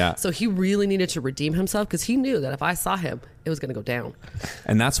row. Yeah. So he really needed to redeem himself because he knew that if I saw him, it was going to go down.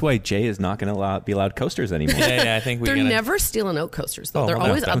 And that's why Jay is not going to be allowed coasters anymore. Yeah, I think they're never stealing out coasters, though. They're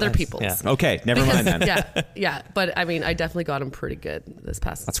always other people's. Yeah. Okay, never mind then. Yeah. But I mean, I definitely got him pretty good this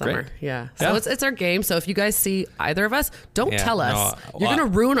past summer. Great. Yeah. So it's our game. So if you guys see either of us, don't tell us. You're going to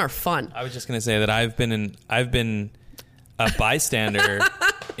ruin our fun. I was just going to say that I've been a bystander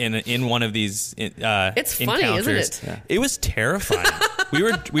in one of these it's funny, encounters. isn't it? Yeah. It was terrifying.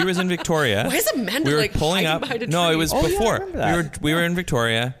 we was in Victoria. Why is it men we were like pulling up? No, it was before. Yeah, we were in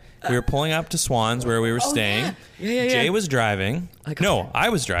Victoria. We were pulling up to Swans where we were staying. Yeah. Jay was driving. I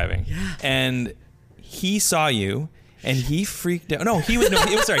was driving. Yeah. And he saw you. And he freaked out. He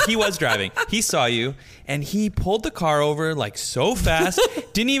was driving. He saw you, and he pulled the car over like so fast.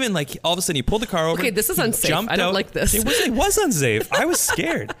 Didn't even all of a sudden he pulled the car over. Okay, this is unsafe. Jumped I don't out. like this. It was unsafe. I was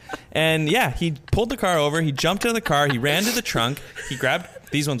scared. And he pulled the car over. He jumped out of the car. He ran to the trunk. He grabbed.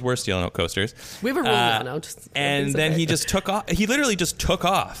 These ones were stealing out coasters. We have a rule now. And then he just took off. He literally just took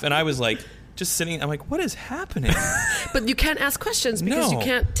off, and I was like. Just sitting, I'm like, what is happening? But you can't ask questions because you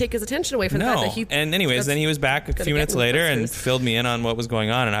can't take his attention away from the fact that he. And anyways, then he was back a few minutes later and filled me in on what was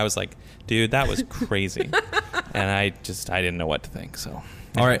going on, and I was like, dude, that was crazy. And I didn't know what to think. So, anyways.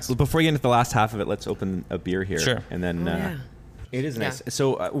 All right. So before we get into the last half of it, let's open a beer here. Sure. And then it is nice. Yeah.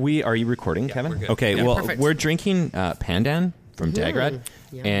 So are you recording, Kevin? We're good. Okay. Yeah, well, perfect. we're drinking Pandan from Daggerad,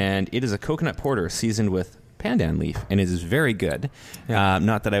 and it is a coconut porter seasoned with pandan leaf, and it is very good. Yeah.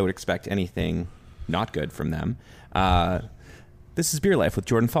 Not that I would expect anything not good from them. This is Beer Life with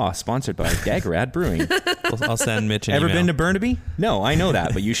Jordan Foss, sponsored by Daggerad Brewing. I'll send Mitch an Ever email. been to Burnaby? No, I know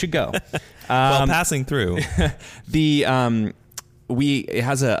that, but you should go. Well, passing through. It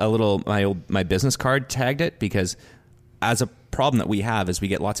has a little my business card tagged it because as a problem that we have is we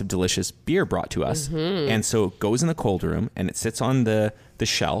get lots of delicious beer brought to us, and so it goes in the cold room and it sits on the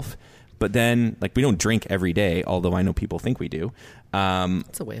shelf. But then, we don't drink every day, although I know people think we do.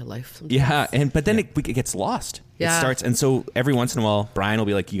 It's a way of life. Sometimes. Yeah, but then it gets lost. Yeah. It starts, and so every once in a while, Brian will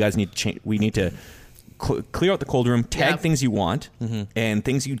be like, "You guys need to change. We need to clear out the cold room, tag things you want, and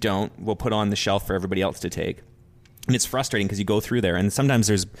things you don't. We'll put on the shelf for everybody else to take." And it's frustrating because you go through there, and sometimes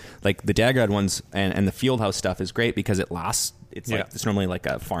there's the Daggerad ones and the Fieldhouse stuff is great because it lasts. It's normally like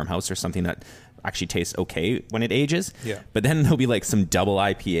a farmhouse or something that actually tastes okay when it ages. Yeah. But then there'll be some double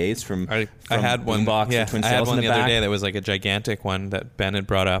IPAs from I had one Boombox and Twin I had Sails one in the the other back. day that was like a gigantic one that Ben had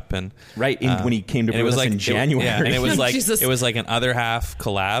brought up, and when he came to brew with us in January. and it was like Jesus. it was like an other half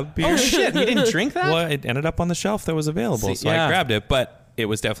collab beer. Oh shit! You didn't drink that? Well, it ended up on the shelf that was available, so I grabbed it. But it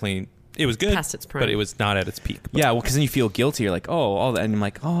was definitely good, Past its prime. but it was not at its peak. But Yeah, well, because then you feel guilty. You're like, oh, all that, and I'm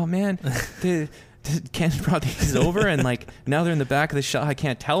like, oh man, Ken brought these over, and now they're in the back of the shelf. I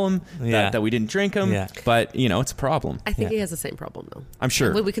can't tell him that we didn't drink them. Yeah. But it's a problem. I think he has the same problem, though. I'm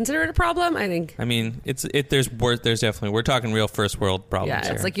sure. Would we consider it a problem? I think. I mean, there's definitely, we're talking real first world problems.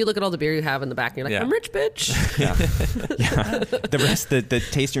 Yeah, it's here. you look at all the beer you have in the back, and you're like, I'm rich, bitch. Yeah. The rest, the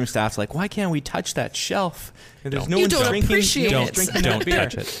tasting room staff's like, why can't we touch that shelf? There's no You one don't drinking. appreciate no one's it. drinking Don't that beer.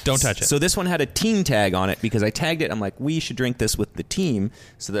 touch it. Don't touch it. So this one had a team tag on it because I tagged it. I'm like, we should drink this with the team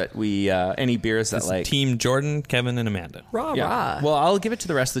so that we any beers that It's Team Jordan, Kevin, and Amanda. Rah, Yeah. rah. Well, I'll give it to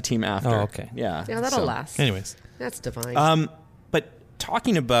the rest of the team after. Oh, okay. Yeah. Yeah, that'll last. Anyways, That's divine. But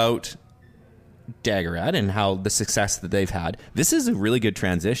talking about Daggerad and how the success that they've had, this is a really good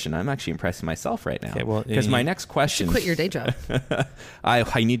transition. I'm actually impressing myself right now. Okay, well, because my next question, Quit your day job.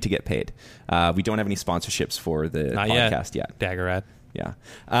 I need to get paid. We don't have any sponsorships for the not podcast yet. Daggerad. Yeah.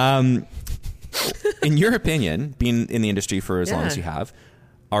 In your opinion, being in the industry for as long as you have,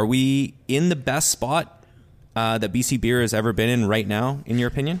 are we in the best spot that BC Beer has ever been in right now, in your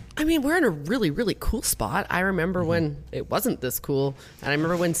opinion? I mean, we're in a really, really cool spot. I remember when it wasn't this cool, and I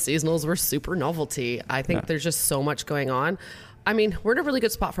remember when seasonals were super novelty. I think there's just so much going on. I mean, we're in a really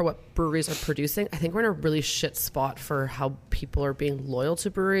good spot for what breweries are producing. I think we're in a really shit spot for how people are being loyal to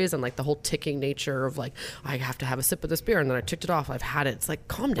breweries and the whole ticking nature of I have to have a sip of this beer and then I ticked it off. I've had it. It's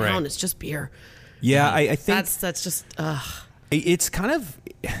calm down. Right. It's just beer. Yeah, I think that's just. It's kind of,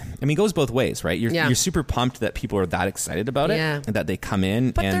 it goes both ways, right? You're super pumped that people are that excited about it and that they come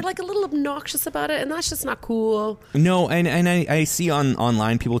in. But they're a little obnoxious about it, and that's just not cool. No, and I see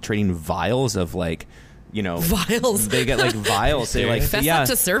online people trading vials of vials. They get like vials. They like Fess up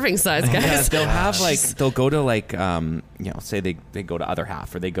to serving size, guys. Yeah, they'll have like they'll go to like say they go to Other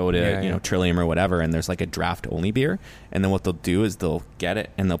Half or they go to Trillium or whatever, and there's like a draft only beer, and then what they'll do is they'll get it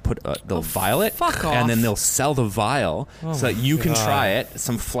and they'll put they'll vial it, and then they'll sell the vial so that you can try it.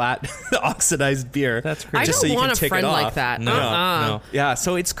 Some flat oxidized beer. That's crazy. I just don't so you want can a take friend it off. like that. No. Yeah,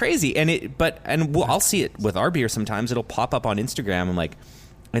 so it's crazy, I'll see it with our beer sometimes. It'll pop up on Instagram and like,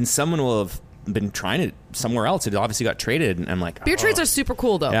 and someone will have been trying it somewhere else. It obviously got traded, and I'm like, Beer trades are super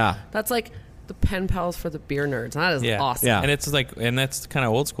cool, though. Yeah. That's like the pen pals for the beer nerds. That is awesome. Yeah. And it's like, and that's kind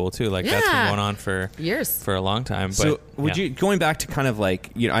of old school too. Like that's been going on for years, for a long time. But so would you, going back to kind of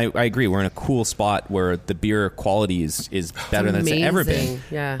like, I agree, we're in a cool spot where the beer quality is better than it's ever been.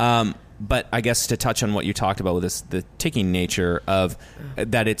 Yeah. But I guess to touch on what you talked about with the ticking nature of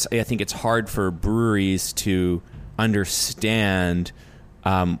that, I think it's hard for breweries to understand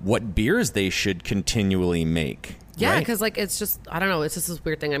what beers they should continually make. Yeah, right? because like it's just, I don't know, it's just this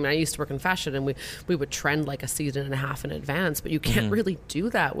weird thing. I mean, I used to work in fashion, and we would trend like a season and a half in advance, but you can't really do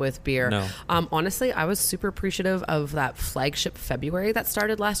that with beer. No. Honestly, I was super appreciative of that flagship February that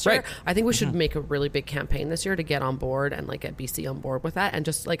started last year. Right. I think we should make a really big campaign this year to get on board and like get BC on board with that, and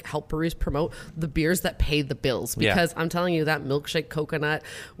just like help breweries promote the beers that pay the bills. Because I'm telling you, that milkshake coconut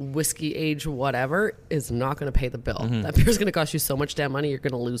whiskey age whatever is not going to pay the bill. That beer is going to cost you so much damn money, you're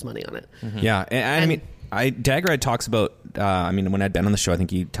going to lose money on it. Yeah, and I mean, Daggerhead talks about, when I'd been on the show, I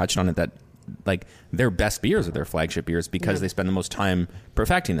think he touched on it, that like their best beers are their flagship beers because they spend the most time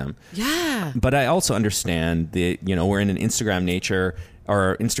perfecting them. Yeah. But I also understand that, we're in an Instagram nature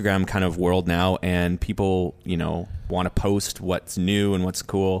or Instagram kind of world now, and people, want to post what's new and what's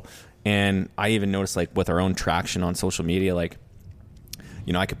cool. And I even noticed like with our own traction on social media, like,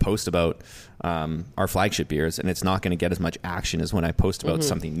 I could post about our flagship beers, and it's not going to get as much action as when I post about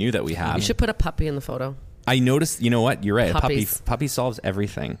something new that we have. You should put a puppy in the photo. I noticed, you know what? You're right. Puppies. Puppy solves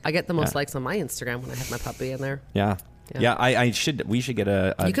everything. I get the most likes on my Instagram when I have my puppy in there. Yeah. We should get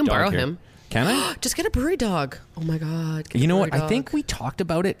a You can dog borrow here. him. Can I? Just get a brewery dog. Oh my God. You know what? I think we talked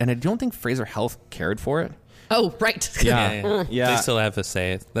about it, and I don't think Fraser Health cared for it. Oh, right. Yeah. They still have a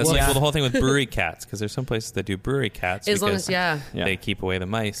say. That's the whole thing with brewery cats, because there's some places that do brewery cats As long as, they keep away the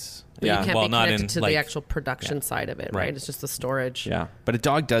mice. But you can't be not connected in to like, the actual production side of it, right? It's just the storage. Yeah. But a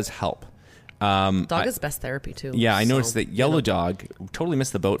dog does help. Dog is best therapy, too. Yeah, I noticed that Yellow Dog totally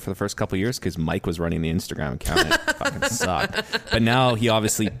missed the boat for the first couple of years because Mike was running the Instagram account. And it fucking sucked. But now he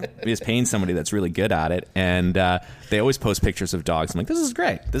obviously is paying somebody that's really good at it. And they always post pictures of dogs. I'm like, this is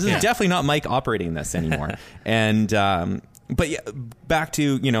great. This is definitely not Mike operating this anymore. And but yeah, back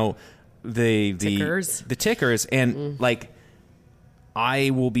to, the tickers. And like, I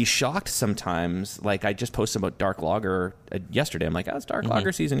will be shocked sometimes. Like, I just posted about dark lager yesterday. I'm like, it's dark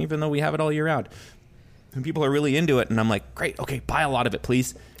lager season, even though we have it all year round. And people are really into it. And I'm like, great, okay, buy a lot of it,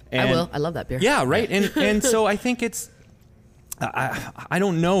 please. And I will. I love that beer. Yeah, right. And so I think it's, I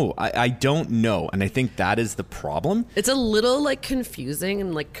don't know. I don't know. And I think that is the problem. It's a little like confusing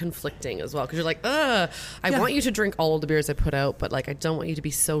and like conflicting as well. Because you're like, I want you to drink all of the beers I put out, but like I don't want you to be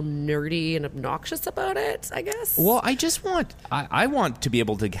so nerdy and obnoxious about it, I guess. Well, I just want, I want to be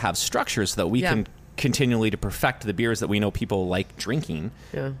able to have structure so that we can continually to perfect the beers that we know people like drinking.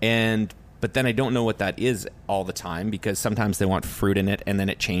 Yeah. But then I don't know what that is all the time, because sometimes they want fruit in it and then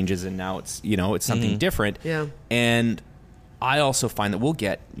it changes and now it's, it's something different. Yeah. And I also find that we'll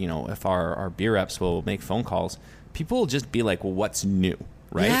get, if our beer reps will make phone calls, people will just be like, well, what's new?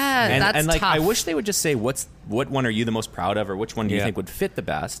 Right? Yeah, that's like, tough. I wish they would just say, what one are you the most proud of, or which one do you think would fit the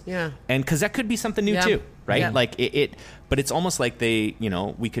best? Yeah. And because that could be something new too, right? Yeah. Like but it's almost like they,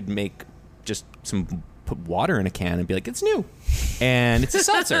 we could make just put water in a can and be like, it's new. And it's a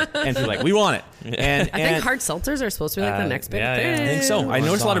seltzer. And be like, we want it. And I think hard seltzers are supposed to be like the next big thing. I think so. I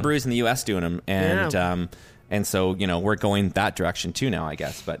noticed a lot of breweries in the U.S. doing them. And so, we're going that direction too now, I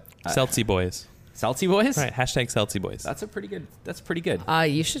guess. But Seltzy Boys. Seltzy Boys? Right, #Seltzy Boys. That's pretty good.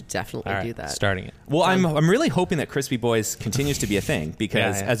 You should definitely do that. Starting it. Well, I'm really hoping that Crispy Boys continues to be a thing,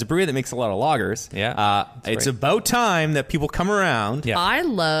 because as a brewery that makes a lot of lagers, it's about time that people come around. Yeah. I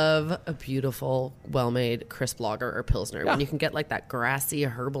love a beautiful, well-made crisp lager or pilsner. When you can get like that grassy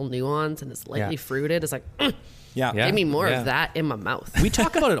herbal nuance and it's lightly fruited. It's like, give me more of that in my mouth. We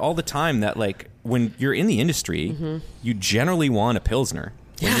talk about it all the time that like when you're in the industry, you generally want a pilsner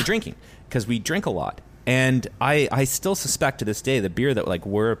when you're drinking, because we drink a lot. And I still suspect to this day the beer that like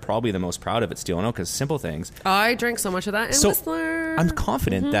we're probably the most proud of at Steel and Oak is Simple Things. I drink so much of that in Whistler. I'm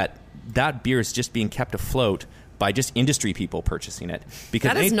confident that beer is just being kept afloat by just industry people purchasing it.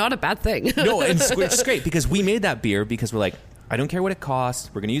 Because that is not a bad thing. No, it's great, because we made that beer because we're like, I don't care what it costs.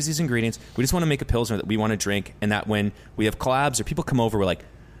 We're going to use these ingredients. We just want to make a Pilsner that we want to drink, and that when we have collabs or people come over, we're like,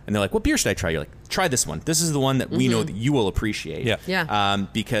 and they're like, what beer should I try? You're like, try this one. This is the one that we know that you will appreciate.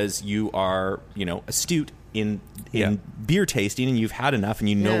 Because you are, astute in beer tasting, and you've had enough, and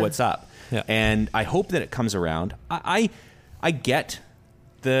you know what's up. Yeah. And I hope that it comes around. I get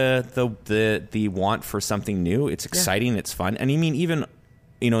the want for something new. It's exciting. It's fun. And I mean, even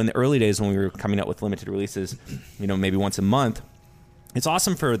in the early days when we were coming out with limited releases, maybe once a month, it's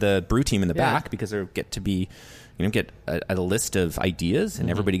awesome for the brew team in the back because they get to be, get a list of ideas, and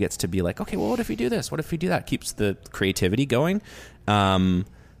everybody gets to be like, okay, well, what if we do this? What if we do that? Keeps the creativity going.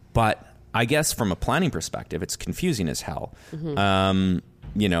 But I guess from a planning perspective, it's confusing as hell. And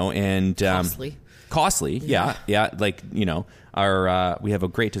costly. Yeah. Like, our we have a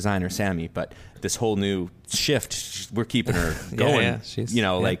great designer, Sammy, but this whole new shift, we're keeping her going.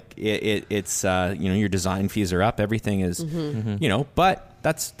 It's your design fees are up. Everything is, but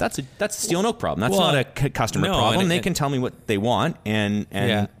that's a Steel and Oak problem. That's not a customer problem. They can tell me what they want, and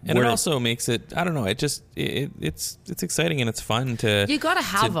it also makes it. I don't know. It just it's exciting and it's fun to. You gotta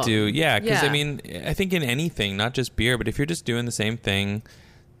have them. Because I mean, I think in anything, not just beer, but if you're just doing the same thing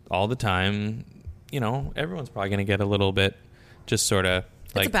all the time, everyone's probably going to get a little bit just sort of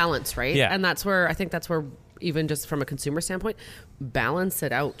like... It's a balance, right? Yeah. And that's where even just from a consumer standpoint, balance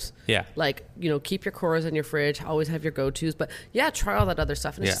it out. Yeah. Like, keep your cores in your fridge, always have your go-tos, but try all that other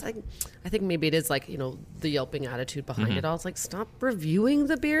stuff. And it's just like, I think maybe it is like, the yelping attitude behind it all. It's like, stop reviewing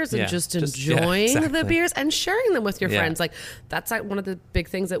the beers and just enjoying the beers and sharing them with your friends. Like, that's like one of the big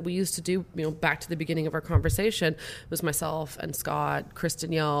things that we used to do, back to the beginning of our conversation, was myself and Scott,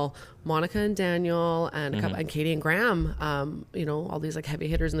 Kristen Yell, Monica and Daniel, and and Katie and Graham, all these like heavy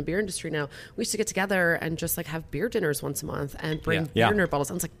hitters in the beer industry now. We used to get together and just like have beer dinners once a month and bring beer nerd bottles.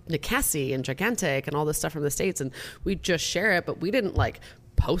 And it's like Nick Cassie and Gigantic and all this stuff from the States, and we just share it, but we didn't like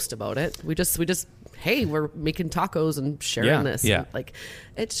post about it. We just hey, we're making tacos and sharing this. Yeah. And like,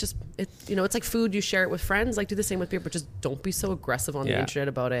 it's like food. You share it with friends. Like, do the same with beer, but just don't be so aggressive on the internet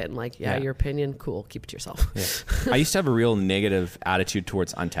about it. And like, your opinion, cool, keep it to yourself. Yeah. I used to have a real negative attitude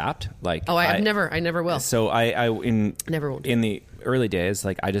towards Untapped. Like, I never will. So never will. In the early days,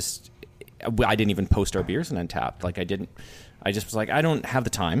 like I didn't even post our beers in Untapped. Like I just was like, I don't have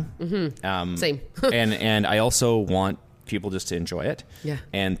the time. Same. and I also want people just to enjoy it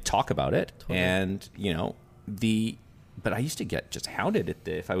and talk about it. Totally. And but I used to get just hounded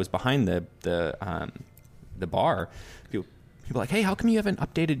if I was behind the bar. People like, hey, how come you haven't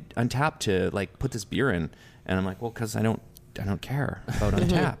updated Untapped to like put this beer in? And I'm like, well, because I don't care about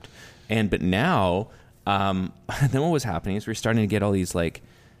Untapped. But now then what was happening is we're starting to get all these like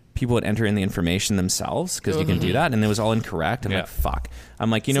people would enter in the information themselves because you can do that, and it was all incorrect. I'm like, fuck. I'm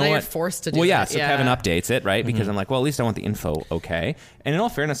like, you know what? You're forced to do that. So Kevin updates it, right? Because I'm like, well, at least I want the info okay. And in all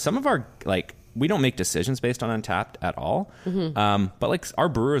fairness, some of our like we don't make decisions based on Untapped at all. But like our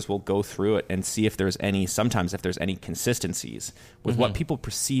brewers will go through it and see if there's any consistencies with what people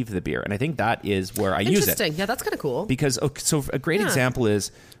perceive the beer, and I think that is where I use it. Interesting. Yeah, that's kind of cool. Because so a great example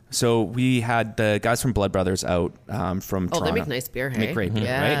is. So we had the guys from Blood Brothers out from Toronto. They make nice beer, hey? They make great beer,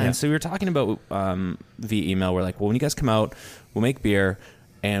 right? And so we were talking about via email. We're like, well, when you guys come out, we'll make beer,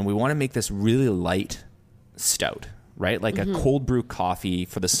 and we want to make this really light stout, right? Like a cold brew coffee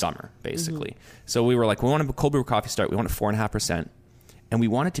for the summer, basically. So we were like, we want a cold brew coffee stout. We want it 4.5%, and we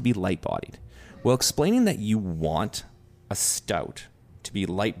want it to be light-bodied. Well, explaining that you want a stout to be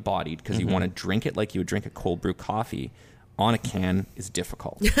light-bodied because you want to drink it like you would drink a cold brew coffee on a can is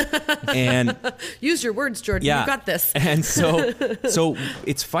difficult. And use your words, Jordan. You got this. And so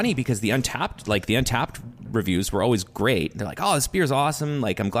it's funny because the Untapped reviews were always great. They're like, oh, this beer's awesome.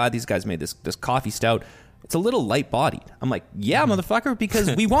 Like, I'm glad these guys made this coffee stout. It's a little light bodied. I'm like, yeah, motherfucker,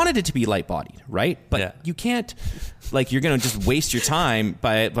 because we wanted it to be light bodied, right? But you can't, like, you're gonna just waste your time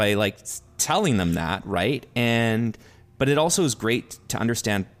by like telling them that, right? But it also is great to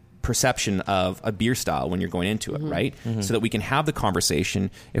understand perception of a beer style when you're going into it, right? So that we can have the conversation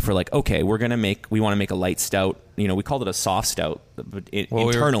if we're like, okay, we want to make a light stout. We called it a soft stout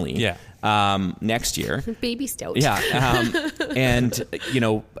internally. Next year, baby stout. And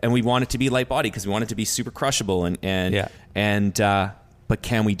we want it to be light bodied because we want it to be super crushable but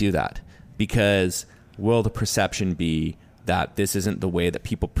can we do that? Because will the perception be that this isn't the way that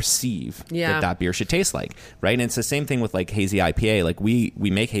people perceive that beer should taste like, right? And it's the same thing with like hazy IPA. Like we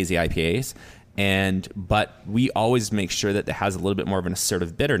make hazy IPAs, but we always make sure that it has a little bit more of an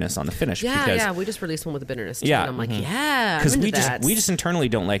assertive bitterness on the finish. We just released one with a bitterness too, and I'm like, because we just internally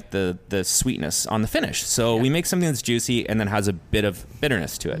don't like the sweetness on the finish, so we make something that's juicy and then has a bit of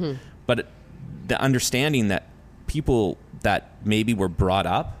bitterness to it. But the understanding that people that maybe were brought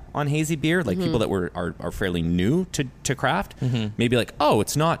up on hazy beer, like people that are fairly new to craft, maybe like, oh,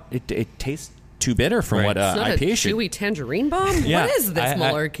 it's not, it tastes too bitter from what it's not IPA a chewy tangerine bomb. Yeah. What is this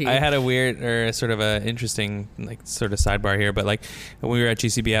malarkey? I had a weird or sort of a interesting like sort of sidebar here, but like when we were at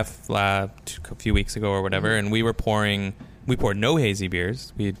GCBF a few weeks ago or whatever, and we poured no hazy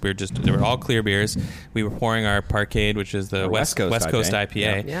beers. They were all clear beers. We were pouring our Parkade, which is the West Coast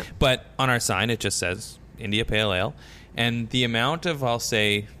IPA. Yeah. But on our sign, it just says India Pale Ale. And the amount of, I'll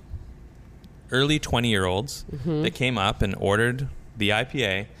say, early 20-year-olds that came up and ordered the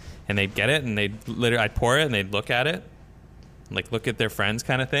IPA, and they'd get it, and I'd pour it, and they'd look at it, like look at their friends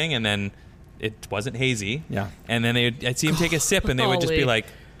kind of thing, and then it wasn't hazy. Yeah. And then I'd see them take a sip, and they would just be like,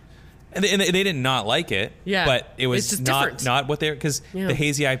 and they did not like it. Yeah. But it was just not what they're, because the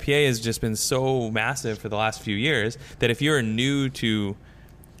hazy IPA has just been so massive for the last few years that if you're new to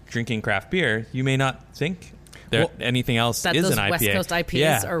drinking craft beer, you may not think anything else that is those an IPA. West Coast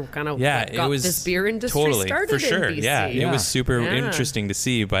IPAs are kind of got this beer industry started for sure. in BC. Yeah, it was super interesting to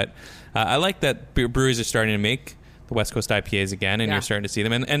see. But I like that breweries are starting to make the West Coast IPAs again, and you're starting to see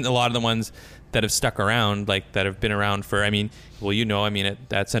them. And a lot of the ones that have stuck around, like that have been around for,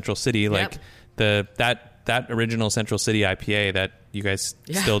 at Central City, like that original Central City IPA that you guys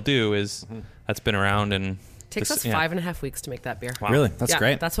still do that's been around and takes us 5.5 weeks to make that beer. Wow. Really? That's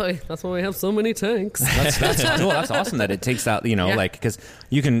great. That's why we have so many tanks. That's cool. That's awesome that it takes out, like, because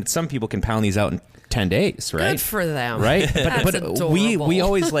some people can pound these out in 10 days, right? Good for them. Right? But adorable. we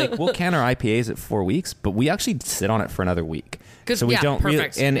always we'll can our IPAs at 4 weeks, but we actually sit on it for another week. So we don't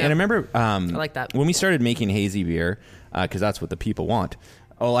perfect. And I remember I like that. when we started making hazy beer, because that's what the people want.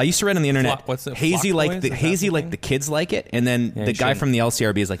 Oh, I used to read on the internet, what's it, hazy Flock like Boys? the kids like it, and then the guy from the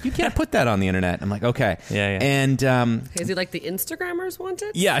LCRB is like, you can't put that on the internet. I'm like, okay, and hazy like the Instagrammers want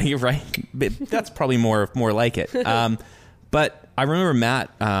it. Yeah, you're right. That's probably more like it. But I remember Matt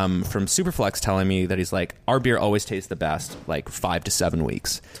from Superflex telling me that he's like, our beer always tastes the best like 5 to 7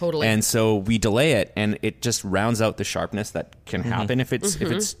 weeks. Totally. And so we delay it, and it just rounds out the sharpness that can happen if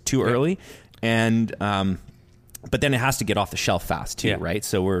it's too early, and but then it has to get off the shelf fast too, right?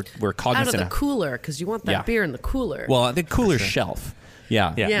 So we're cognizant out of the cooler, because you want that beer in the cooler. Well, the cooler shelf.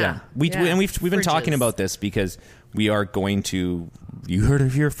 Yeah. And we've been talking about this because we are going to. You heard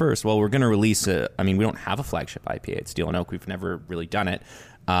it here first. Well, we're going to release we don't have a flagship IPA at Steel and Oak. We've never really done it.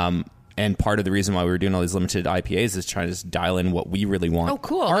 And part of the reason why we were doing all these limited IPAs is trying to just dial in what we really want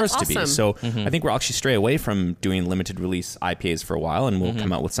ours to be. So I think we'll actually stray away from doing limited release IPAs for a while, and we'll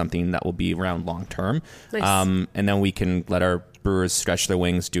come out with something that will be around long term. Nice. And then we can let our brewers stretch their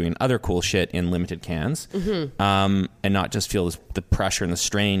wings doing other cool shit in limited cans, and not just feel the pressure and the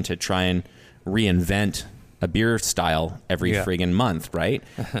strain to try and reinvent a beer style every friggin' month, right?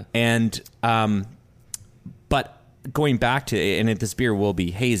 And but going back to, and this beer will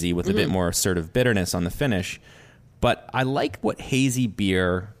be hazy with a bit more assertive bitterness on the finish, but I like what hazy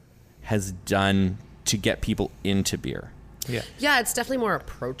beer has done to get people into beer. Yeah, it's definitely more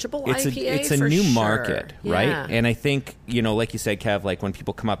approachable IPA. It's a new market, right? And I think, like you said, Kev, like when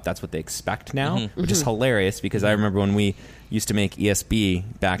people come up, that's what they expect now, which is hilarious because I remember when we used to make ESB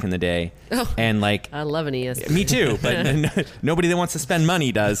back in the day, and like I love an ESB. Me too, but nobody that wants to spend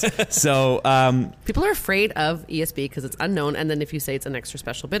money does. So people are afraid of ESB because it's unknown, and then if you say it's an extra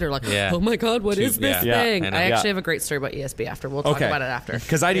special bitter, like, oh my god, what is this thing? I actually have a great story about ESB after. We'll talk about it after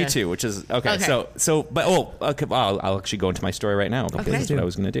because I do too, which is okay. So but I'll actually go into my story right now. That's what I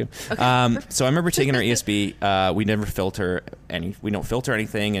was going to do. So I remember taking our ESB. We never filter any. We don't filter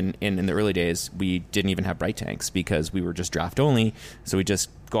anything, and in the early days, we didn't even have bright tanks because we were just draft only. So we just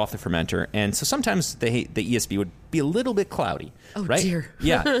go off the fermenter, and so sometimes the ESB would be a little bit cloudy. Oh right? Dear.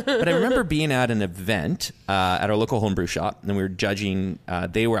 Yeah. But I remember being at an event at our local homebrew shop, and we were judging.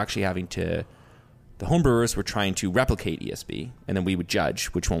 They were actually having to. The homebrewers were trying to replicate ESB, and then we would judge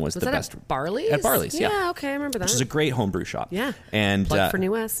which one was the best. At Barley's? At Barley's, yeah. Yeah, okay, I remember that. Which is a great homebrew shop. Yeah. And plug for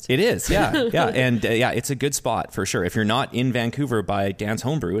New West. It is, yeah. And it's a good spot for sure. If you're not in Vancouver by Dan's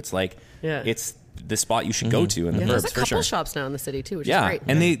Homebrew, it's like it's the spot you should go to in the burbs, there's a couple for sure. shops now in the city too, which is great.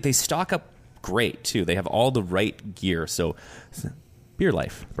 And they stock up great too. They have all the right gear. So Beer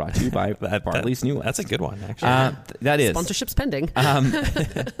Life, brought to you by Barley's New West. That's a good one, actually. That is. Sponsorship's pending.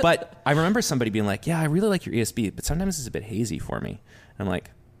 But I remember somebody being like, I really like your ESB, but sometimes it's a bit hazy for me. And I'm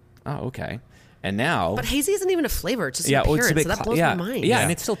like, oh, okay. And now... But hazy isn't even a flavor. It's just an appearance, so that blows my mind. Yeah,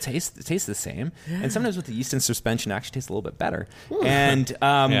 and it still tastes the same. Yeah. And sometimes with the yeast and suspension, it actually tastes a little bit better. And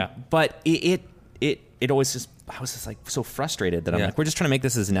But it always just, I was just like so frustrated that I'm like, we're just trying to make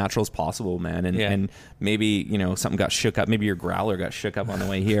this as natural as possible, man. And maybe, you know, something got shook up. Maybe your growler got shook up on the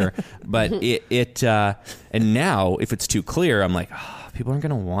way here. But and now if it's too clear, I'm like, people aren't going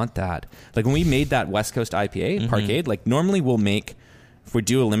to want that. Like when we made that West Coast IPA, Parkade, like normally we'll make, if we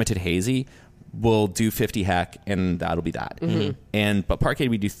do a limited hazy, we'll do 50 hec and that'll be that. But Parkade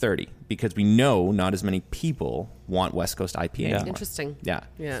we do 30 because we know not as many people want West Coast IPA anymore. Interesting. Yeah.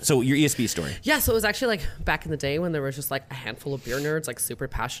 So your ESB story. Yeah, so it was actually like back in the day when there was just like a handful of beer nerds, like super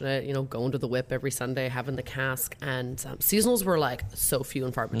passionate, you know, going to the Whip every Sunday, having the cask, and seasonals were like so few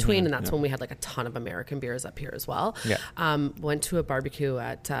and far between, and that's when we had like a ton of American beers up here as well. Went to a barbecue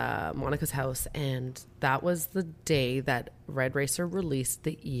at Monica's house, and that was the day that Red Racer released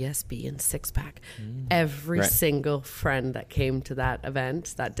the ESB in 6-pack. Every single friend that came to that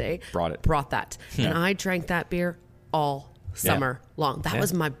event that day brought that. And I drank that beer all summer long. That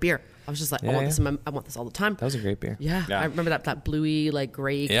was my beer. I was just like, I want this all the time. That was a great beer. Yeah. I remember that bluey, like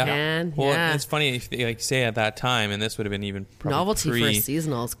gray can. Well, it's funny if you say at that time, and this would have been even probably novelty for a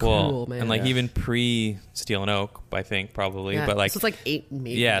seasonal is cool, man. And like even pre Steel and Oak, I think probably. Yeah. But like, so it's like 8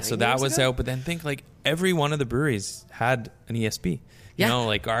 maybe. Yeah, so that was out. But then think like every one of the breweries had an ESB. You know,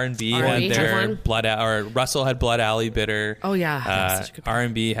 like R&B had their Blood, or Russell had Blood Alley bitter. Oh yeah,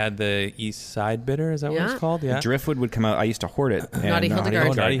 R&B had the East Side bitter. Is that what it's called? Yeah. Driftwood would come out. I used to hoard it. Naughty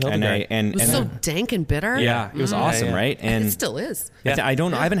Hildegard. And it was so dank and bitter. Yeah, it was awesome, right? And it still is. I don't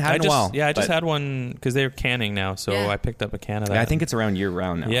know. I haven't had it in a while. Yeah, I just had one because they're canning now, so I picked up a can of that. I think it's around year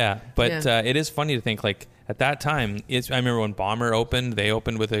round now. Yeah, but it is funny to think like. At that time, I remember when Bomber opened, they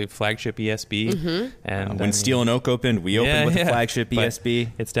opened with a flagship ESB. And when Steel and Oak opened, we opened with a flagship ESB.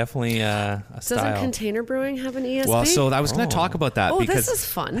 It's definitely a style. Doesn't Container Brewing have an ESB? Well, so I was going to talk about that. Because, this is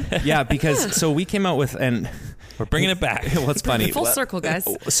fun. Yeah, because so we came out with, and we're bringing it back. Well, it's funny. Full circle, guys.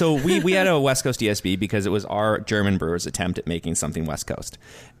 So we had a West Coast ESB because it was our German brewer's attempt at making something West Coast.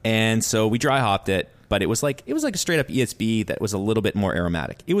 And so we dry hopped it. But it was like a straight up ESB that was a little bit more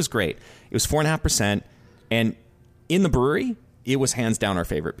aromatic. It was great. It was 4.5%. And in the brewery, it was hands down our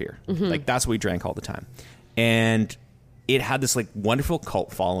favorite beer. Like that's what we drank all the time. And it had this like wonderful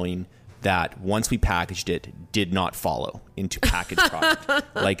cult following that once we packaged it, did not follow into packaged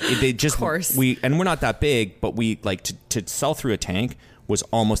product. Like they just, of course. And we're not that big, but we like to sell through a tank was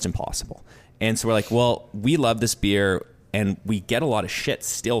almost impossible. And so we're like, well, we love this beer and we get a lot of shit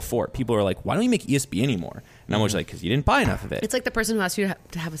still for it. People are like, why don't we make ESB anymore? And I'm always like, because you didn't buy enough of it. It's like the person who asks you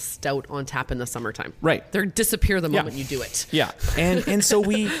to have a stout on tap in the summertime. Right. They disappear the moment you do it. Yeah. And so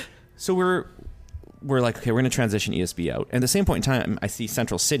we're like, okay, we're going to transition ESB out. And at the same point in time, I see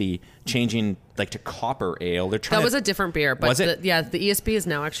Central City changing like to Copper Ale. They're trying. That was a different beer, but was it? The ESB is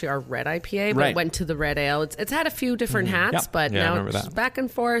now actually our red IPA, but it went to the red ale. It's had a few different hats, but now she's back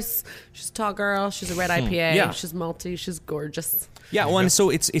and forth. She's a tall girl. She's a red IPA. Yeah. She's malty. She's gorgeous. Yeah. Well, and so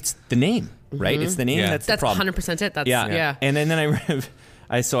it's the name, right? It's the name that's the problem. 100% it. That's yeah. And then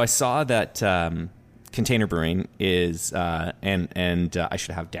I saw that. Container Brewing is and I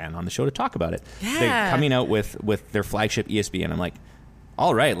should have Dan on the show to talk about it. Yeah. They're coming out with their flagship ESB, and I'm like,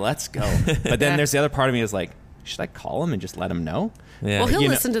 all right, let's go. But then there's the other part of me is like, should I call him and just let him know? Yeah. Well, he'll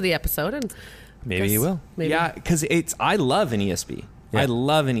listen to the episode and maybe he will. Maybe. Yeah, because I love an ESB. Yeah. I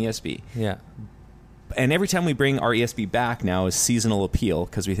love an ESB. Yeah. And every time we bring our ESB back now is Seasonal Appeal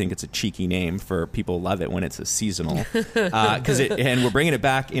because we think it's a cheeky name for people love it when it's a seasonal. And we're bringing it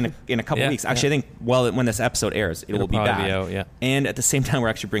back in a couple weeks. Actually, I think when this episode airs, it'll be back. Be out, And at the same time, we're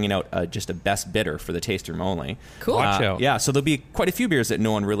actually bringing out just a best bidder for the taster room only. Cool. Watch out. Yeah, so there'll be quite a few beers that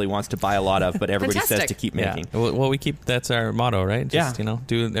no one really wants to buy a lot of, but everybody says to keep making. Well, we keep that's our motto, right? Just,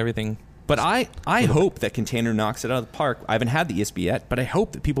 do everything. But I hope that Container knocks it out of the park. I haven't had the ESB yet, but I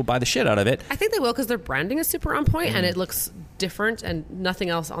hope that people buy the shit out of it. I think they will because their branding is super on point and it looks different and nothing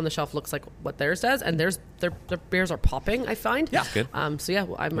else on the shelf looks like what theirs does. And their beers are popping, I find. Yeah. Good. I'm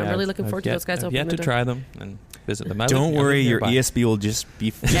really looking forward to those guys opening. Yet to try them and visit them. Don't worry, your ESB will just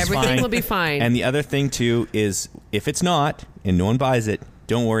be just Everything will be fine. And the other thing, too, is if it's not and no one buys it,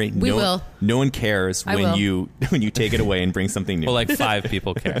 don't worry. We will. No one cares when you take it away and bring something new. Well, like 5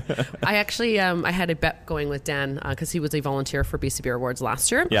 people care. I actually I had a bet going with Dan because he was a volunteer for BC Beer Awards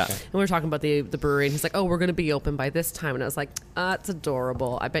last year. Yeah. And we were talking about the brewery, and he's like, "Oh, we're going to be open by this time." And I was like, "It's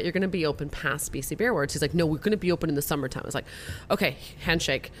adorable. I bet you're going to be open past BC Beer Awards." He's like, "No, we're going to be open in the summertime." I was like, "Okay,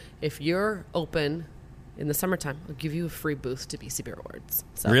 handshake. If you're open in the summertime, I'll give you a free booth to BC Beer Awards."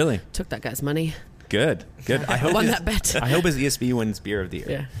 So really? Took that guy's money. Good. I hope won that bet. I hope his ESB wins Beer of the Year.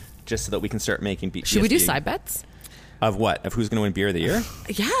 Yeah. Just so that we can start making ESB. Should we do side bets? Of what? Of who's going to win Beer of the Year?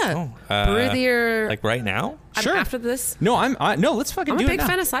 Yeah. Brewer of the Year. Like right now? Sure. After this? No, no. Let's fucking do it now. I'm a big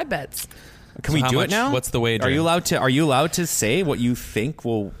fan of side bets. Can we do it now? What's the wager? Are you allowed to say what you think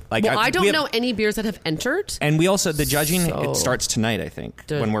will like? Well, I don't know any beers that have entered. And we also the judging it starts tonight, I think,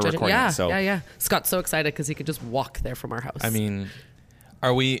 when we're recording. Yeah, so yeah. Scott's so excited because he could just walk there from our house. I mean,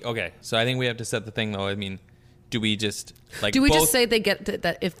 are we okay? So I think we have to set the thing though. I mean, do we just just say they get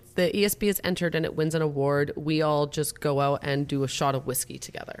that if the ESB is entered and it wins an award, we all just go out and do a shot of whiskey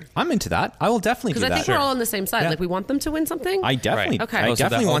together? I'm into that. I will definitely do that. Because I think we're all on the same side. Yeah. Like we want them to win something. I definitely, okay. I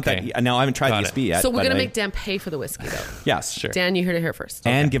definitely want that. Now I haven't tried ESB yet. So we're gonna make Dan pay for the whiskey though. Yes, sure. Dan, you heard it here first.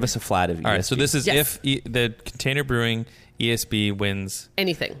 And give us a flat of ESB. All right. So this is if the Container Brewing ESB wins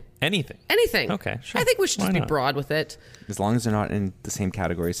anything. Okay, sure. I think we should just be broad with it. As long as they're not in the same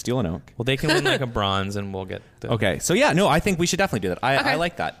category, Steel and Oak. Well, they can win like a bronze and we'll get the... Okay, so yeah, no, I think we should definitely do that. I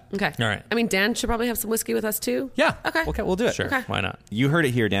like that. Okay. All right. I mean, Dan should probably have some whiskey with us too. Yeah. Okay, we'll do it. Sure, okay. Why not? You heard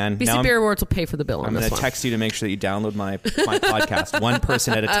it here, Dan. BC Beer Awards will pay for the bill on this one. I'm going to text you to make sure that you download my podcast, one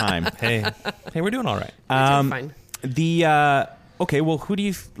person at a time. Hey, we're doing all right. Fine. Okay, well, who do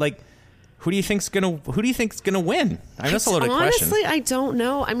you think's gonna win? I mean, that's a loaded question. Honestly, I don't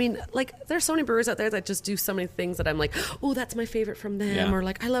know. I mean, like, there's so many brewers out there that just do so many things that I'm like, oh, that's my favorite from them, or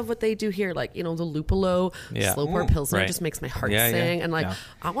like, I love what they do here. Like, the Lupolo, slow pour Pilsner just makes my heart sing, and like,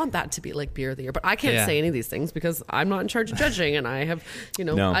 I want that to be like beer of the year. But I can't say any of these things because I'm not in charge of judging, and I have, I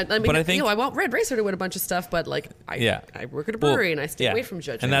mean, but I think I want Red Racer to win a bunch of stuff, but like, I work at a brewery and I stay away from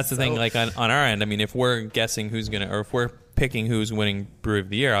judging. And that's the thing. Like on our end, I mean, if we're guessing who's gonna, or if we're picking who's winning Brew of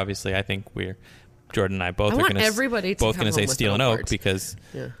the Year, obviously, I think Jordan and I both are going to say Steel and Oak because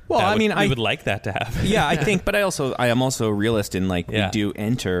we would like that to happen. Yeah, I think, but I am also a realist in like we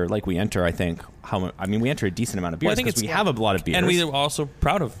enter. I think we enter a decent amount of beers because we have a lot of beers, and we are also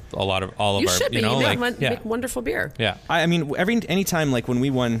proud of all of our. Should be. You make wonderful beer. Yeah, I mean, anytime like when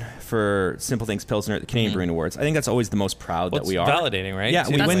we won for Simple Things Pilsner at the Canadian Brewing Awards, I think that's always the most proud that we are. Validating, right? Yeah,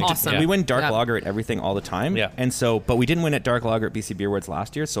 awesome. We win dark lager at everything all the time. Yeah, and so, but we didn't win at dark lager at BC Beer Awards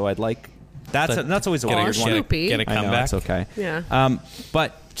last year, so I'd like. That's always a weird one. Get a comeback. I know, it's okay. Yeah.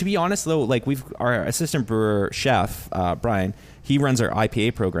 But to be honest, though, like our assistant brewer chef Brian, he runs our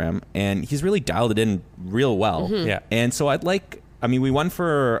IPA program, and he's really dialed it in real well. Mm-hmm. Yeah. And so we won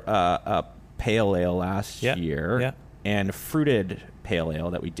for a pale ale last year, and a fruited pale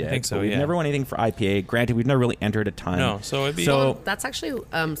ale that we did. I think so. But we've never won anything for IPA. Granted, we've never really entered a ton. No, so it'd be that's actually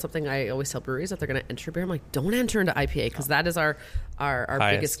something I always tell breweries that they're going to enter beer. I'm like, don't enter into IPA because that is our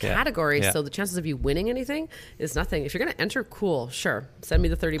biggest category. So the chances of you winning anything is nothing. If you're going to enter, cool, sure, send me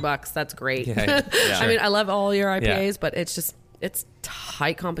the $30. That's great. I mean, I love all your IPAs, but it's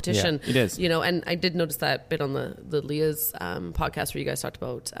tight competition. Yeah, it is. And I did notice that bit on the Leah's podcast where you guys talked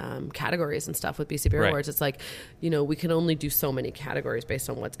about categories and stuff with BC Beer Awards. It's like, we can only do so many categories based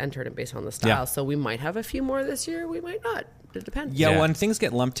on what's entered and based on the style. Yeah. So we might have a few more this year. We might not. It depends. Yeah, when things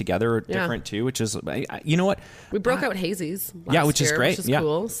get lumped together different too, which is, you know what? We broke out hazies last which is year, great. Which is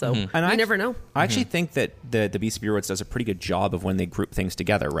cool. So and I never know. I actually think that the BC Beer Awards does a pretty good job of when they group things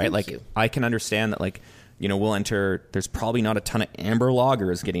together, right? Thank you. I can understand that, like, we'll enter, there's probably not a ton of amber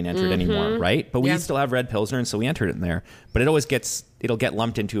lagers getting entered anymore, right? But we still have red Pilsner, and so we entered it in there. But it'll get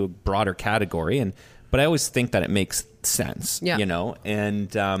lumped into a broader category. But I always think that it makes sense,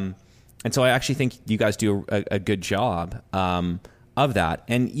 and so I actually think you guys do a good job of that.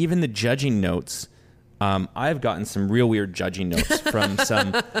 And even the judging notes, I've gotten some real weird judging notes from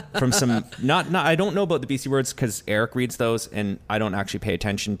some not I don't know about the BC Words because Eric reads those and I don't actually pay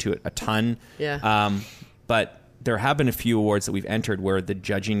attention to it a ton. Yeah. But there have been a few awards that we've entered where the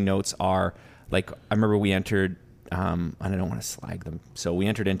judging notes are like, I remember we entered, and I don't want to slag them. So we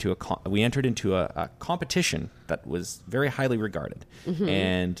entered into a competition that was very highly regarded,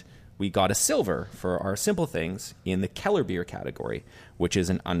 and we got a silver for our Simple Things in the Keller beer category, which is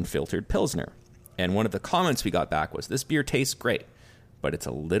an unfiltered Pilsner. And one of the comments we got back was, "This beer tastes great, but it's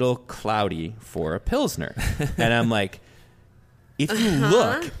a little cloudy for a Pilsner." And I'm like, if you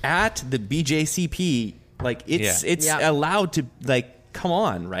look at the BJCP, like it's allowed to, like, come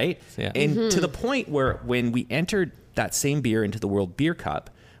on, right? Yeah. And to the point where when we entered that same beer into the World Beer Cup,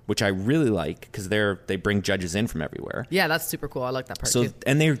 which I really like because they bring judges in from everywhere. Yeah, that's super cool. I like that part too.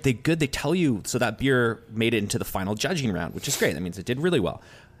 And they good. They tell you, so that beer made it into the final judging round, which is great. That means it did really well.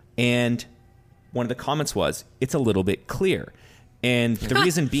 And one of the comments was, it's a little bit clear. And the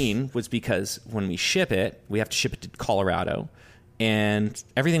reason being was because when we ship it, we have to ship it to Colorado, and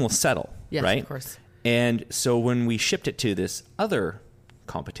everything will settle, yes, right? Of course. And so when we shipped it to this other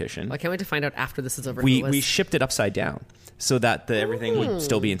competition... I can't wait to find out after this is over. We shipped it upside down so that everything would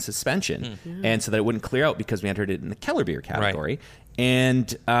still be in suspension, and so that it wouldn't clear out because we entered it in the Keller beer category. Right.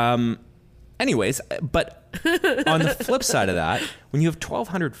 And Anyways, but on the flip side of that, when you have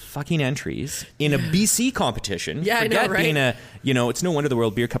 1,200 fucking entries in a BC competition, I know, right? Being it's no wonder the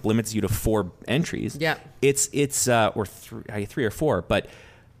World Beer Cup limits you to 4 entries. Yeah. It's or 3 or 4, but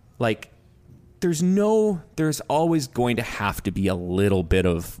like there's always going to have to be a little bit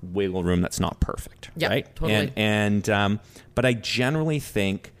of wiggle room that's not perfect, right? Totally. And but I generally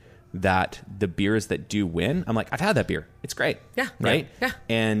think that the beers that do win, I'm like, I've had that beer. It's great. Yeah. Right? Yeah.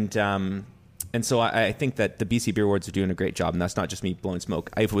 And so I think that the BC Beer Awards are doing a great job, and that's not just me blowing smoke.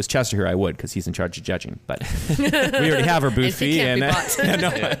 If it was Chester here, I would, because he's in charge of judging. But we already have our booth fee. None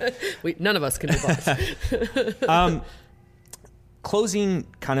of us can be bought. Closing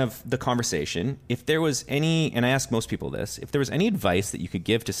kind of the conversation, if there was any, and I ask most people this, if there was any advice that you could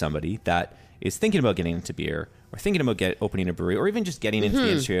give to somebody that is thinking about getting into beer, or thinking about opening a brewery, or even just getting into the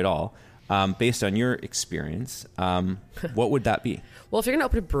industry at all, based on your experience, what would that be? Well, if you're going to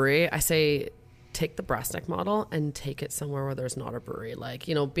open a brewery, I say take the Brass Neck model and take it somewhere where there's not a brewery. Like,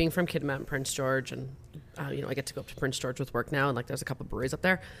 being from Kitimat and Prince George, and I get to go up to Prince George with work now, and like there's a couple breweries up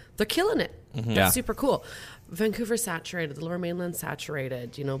there. They're killing it. Mm-hmm. That's super cool. Vancouver's saturated, the Lower Mainland's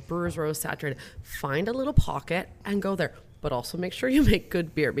saturated, Brewers Row saturated. Find a little pocket and go there. But also make sure you make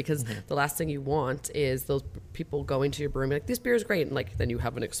good beer, because the last thing you want is those people going to your brewery and be like, this beer is great. And like, then you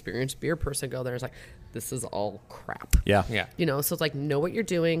have an experienced beer person go there and it's like, this is all crap. Yeah. So it's like, know what you're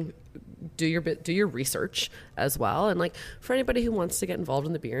doing, do your research as well. And like, for anybody who wants to get involved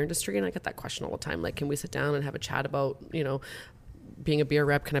in the beer industry, and I get that question all the time, like, can we sit down and have a chat about, being a beer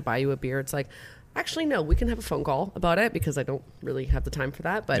rep? Can I buy you a beer? It's like, actually, no, we can have a phone call about it, because I don't really have the time for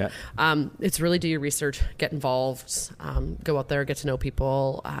that. But it's really do your research, get involved, go out there, get to know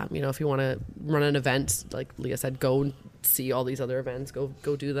people. If you want to run an event, like Leah said, go and see all these other events, go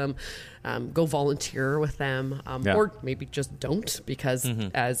do them, go volunteer with them, or maybe just don't, because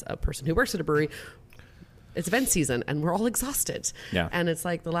as a person who works at a brewery, it's event season and we're all exhausted. Yeah. And it's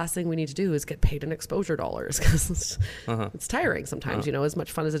like the last thing we need to do is get paid in exposure dollars, because it's tiring sometimes, as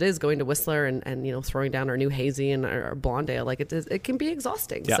much fun as it is going to Whistler and throwing down our new hazy and our blonde ale, like it can be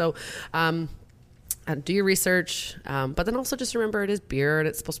exhausting. Yeah. So, do your research, but then also just remember it is beer and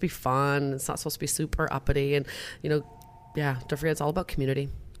it's supposed to be fun. It's not supposed to be super uppity, and don't forget it's all about community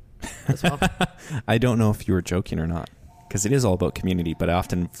as well. I don't know if you were joking or not, because it is all about community, but I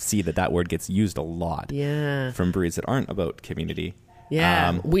often see that word gets used a lot from breweries that aren't about community.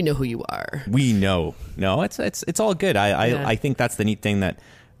 Yeah, we know who you are. We know. No, it's all good. I think that's the neat thing that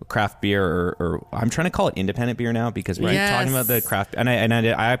craft beer, or I'm trying to call it independent beer now, because we're talking about the craft, and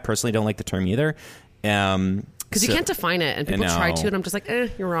I personally don't like the term either. Because you can't define it, and people try to, and I'm just like,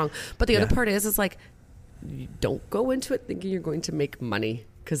 you're wrong. But the other part is like, you don't go into it thinking you're going to make money,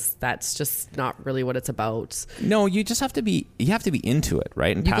 because that's just not really what it's about. No, you just have to be into it,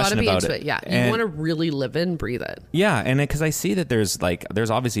 right? And you got to be into it. Yeah. You want to really live it and breathe it. Yeah. And because I see that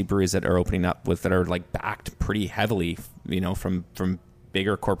there's obviously breweries that are opening up that are like backed pretty heavily, from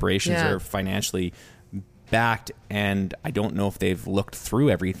bigger corporations that are financially backed. And I don't know if they've looked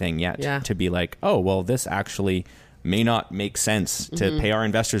through everything yet to be like, oh, well, this actually may not make sense to pay our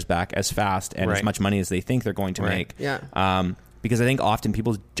investors back as fast and as much money as they think they're going to make. Yeah. Because I think often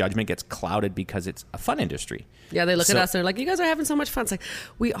people's judgment gets clouded because it's a fun industry. Yeah, they look at us and they're like, you guys are having so much fun. It's like,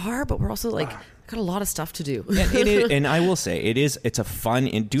 we are, but we're also like, got a lot of stuff to do. And I will say, it's a fun,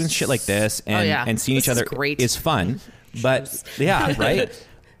 and doing shit like this and seeing each other is fun. But right?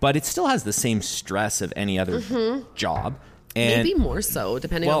 But it still has the same stress of any other job. And maybe more so,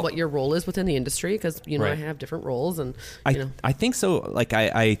 depending on what your role is within the industry, because I have different roles, and I think so. Like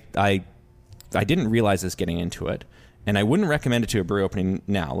I didn't realize this getting into it, and I wouldn't recommend it to a brewery opening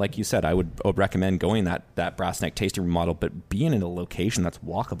now. Like you said, I would recommend going that Brass Neck tasting room model, but being in a location that's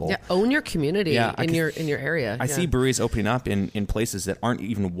walkable. Yeah, own your community in your area. I see breweries opening up in places that aren't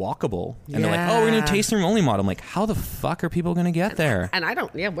even walkable, and they're like, oh, we're in a tasting room only model. I'm like, how the fuck are people going to get there? And I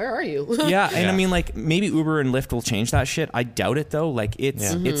don't. Yeah, where are you? And I mean, like, maybe Uber and Lyft will change that shit. I doubt it though. Like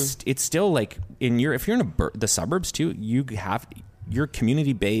it's still like if you're in the suburbs too, you're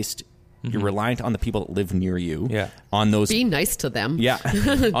community based. You're reliant on the people that live near you. Yeah. On those, be nice to them. Yeah.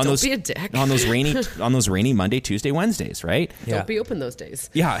 Don't be a dick. On those rainy Monday, Tuesday, Wednesdays, right? Yeah. Don't be open those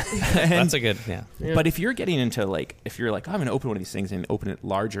days. Yeah. That's a good. Yeah. But if you're getting into if you're like, oh, I'm going to open one of these things and open it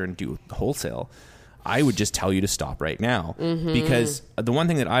larger and do wholesale, I would just tell you to stop right now, because the one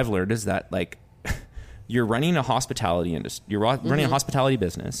thing that I've learned is that like, you're running a hospitality industry. You're running a hospitality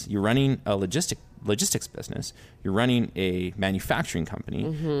business. You're running a logistics business. You're running a manufacturing company.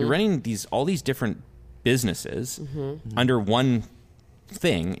 You're running all these different businesses under one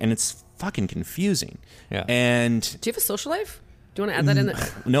thing, and it's fucking confusing. Yeah. And do you have a social life? Do you want to add that in there?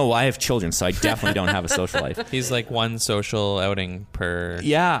 No, I have children, so I definitely don't have a social life. He's like one social outing per...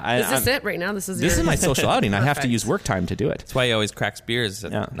 Yeah. Is this it right now? This is my social outing. I have to use work time to do it. That's why he always cracks beers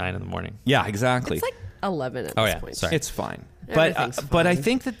at 9 in the morning. Yeah, exactly. It's like 11 at this point. Sorry. It's fine. But I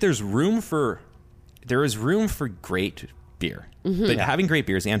think that there is room for great beer. But having great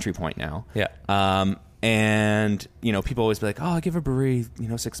beer is the entry point now. Yeah. And, you know, people always be like, oh, I'll give a brewery,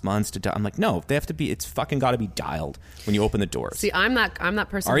 6 months to... I'm like, no, they have to be... It's fucking got to be dialed when you open the doors. See, I'm that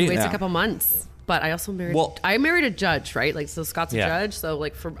person who waits a couple months. But I also married... I married a judge, right? Like, so Scott's a judge. So,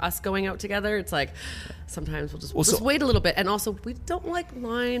 like, for us going out together, it's like... Sometimes we'll just wait a little bit. And also, we don't like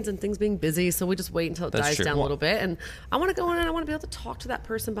lines and things being busy. So we just wait until it dies down a little bit. And I want to go in and I want to be able to talk to that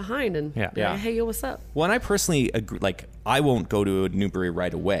person behind and be like, hey, yo, what's up? Well, and I personally agree, like, I won't go to a new brewery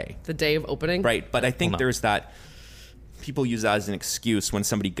right away. The day of opening? Right. But I think there's that... People use that as an excuse when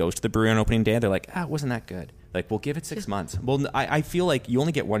somebody goes to the brewery on opening day. They're like, it wasn't that good. Like, we'll give it 6 months. Well, I feel like you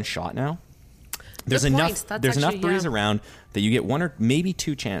only get one shot now. There's enough breweries around that you get one or maybe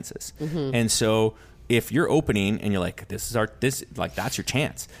two chances. And so... If you're opening and you're like, that's your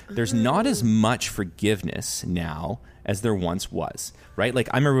chance. There's not as much forgiveness now as there once was, right? Like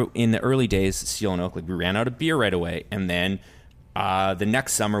I remember in the early days, Seal and Oak, like we ran out of beer right away. And then the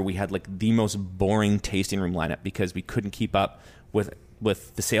next summer we had like the most boring tasting room lineup because we couldn't keep up with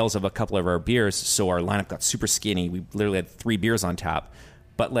the sales of a couple of our beers. So our lineup got super skinny. We literally had 3 beers on tap,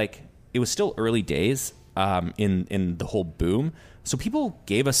 but like it was still early days in the whole boom. So people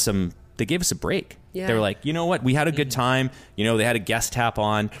gave us a break. Yeah. They were like, you know what? We had a good time. You know, they had a guest tap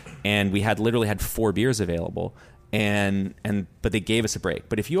on, and we literally had 4 beers available, but they gave us a break.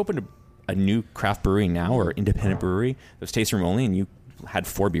 But if you opened a new craft brewery now or independent brewery that was tasting room only, and you had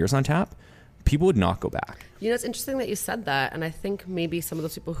 4 beers on tap, people would not go back. You know, it's interesting that you said that, and I think maybe some of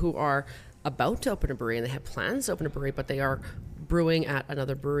those people who are about to open a brewery and they have plans to open a brewery, but they are brewing at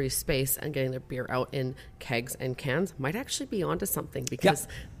another brewery space and getting their beer out in kegs and cans might actually be onto something because.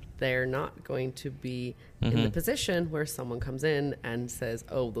 Yeah. They're not going to be in the position where someone comes in and says,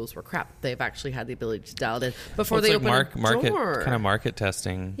 "Oh, those were crap." They've actually had the ability to dial it in before they open a door. Kind of market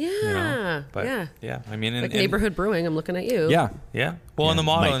testing. Yeah, you know? But yeah. I mean, like neighborhood brewing. I'm looking at you. Yeah. Well, in the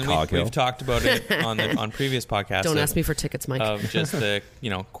model, and we've talked about it on previous podcasts. Don't ask me for tickets, Mike. Of just the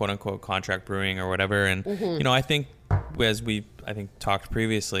quote unquote contract brewing or whatever, and I think as we talked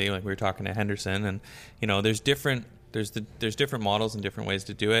previously, like we were talking to Henderson, and there's different models and different ways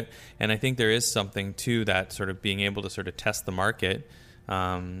to do it, and I think there is something to that sort of being able to sort of test the market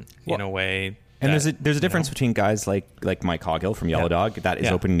in a way. And there's a difference between guys like Mike Coghill from Yellow Dog that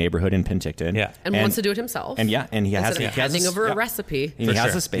is open neighborhood in Penticton, and wants to do it himself, and he has handing over a recipe. And he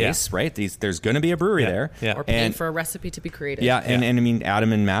has a space, right? There's going to be a brewery there, or paying for a recipe to be created. And I mean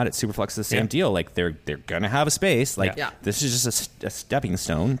Adam and Matt at Superflex is the same deal. Like they're going to have a space. Like this is just a stepping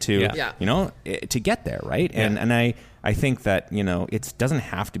stone to to get there, right? And I think that it doesn't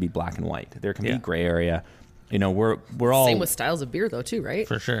have to be black and white. There can be gray area. We're all same with styles of beer though too, right?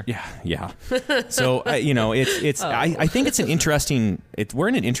 For sure. Yeah. So it's I think it's an interesting. We're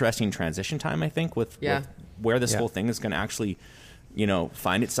in an interesting transition time. I think with where this whole thing is going to actually,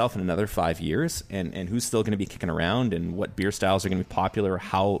 find itself in another 5 years, and who's still going to be kicking around, and what beer styles are going to be popular,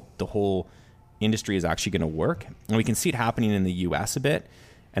 how the whole industry is actually going to work, and we can see it happening in the U.S. a bit.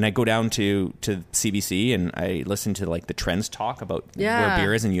 And I go down to CBC and I listen to like the trends talk about where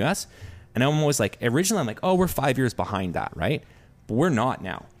beer is in the U.S. And I'm always like, originally I'm like, oh, we're 5 years behind that, right? But we're not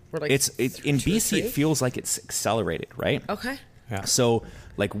now. We're like it's in BC, it feels like it's accelerated, right? Okay. Yeah. So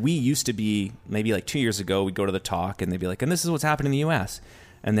like we used to be maybe like 2 years ago, we'd go to the talk and they'd be like, and this is what's happening in the U.S.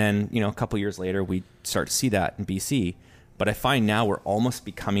 And then, a couple years later, we start to see that in BC. But I find now we're almost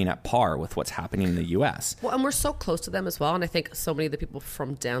becoming at par with what's happening in the U.S. Well, and we're so close to them as well. And I think so many of the people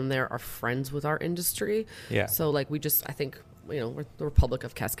from down there are friends with our industry. Yeah. So like we're the Republic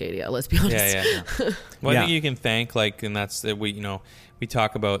of Cascadia. Let's be honest. Yeah. Well, I think you can thank and that's we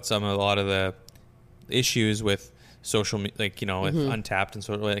talk about a lot of the issues with social with Untapped and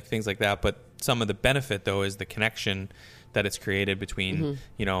sort of like things like that. But some of the benefit though is the connection that it's created between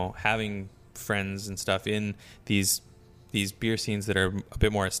having friends and stuff in these beer scenes that are a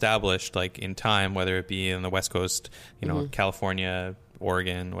bit more established, like in time, whether it be in the West Coast, California,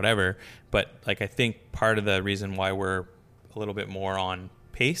 Oregon, whatever. But like, I think part of the reason why we're a little bit more on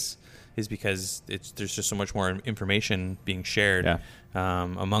pace is because there's just so much more information being shared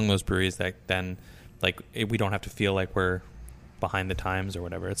among those breweries that then we don't have to feel like we're behind the times or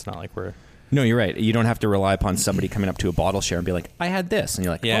whatever. It's not like we're... No, you're right. You don't have to rely upon somebody coming up to a bottle share and be like, I had this. And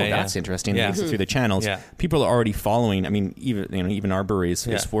you're like, that's interesting. Yeah. Through the channels. Yeah. People are already following. I mean, even our breweries,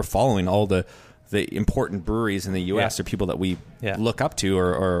 we're following all the the important breweries in the U.S. are people that we look up to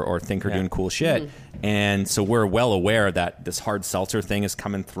or think are doing cool shit. And so we're well aware that this hard seltzer thing is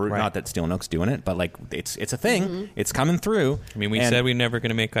coming through. Right. Not that Steel and Oak's doing it, but like it's a thing. It's coming through. I mean, we said we're never going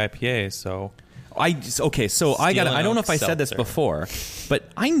to make IPAs, so... I don't know if I said this before, but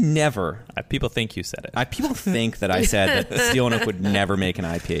I never... people think you said it. People think that I said that Steel and Oak would never make an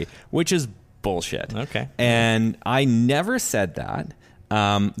IPA, which is bullshit. Okay. And I never said that.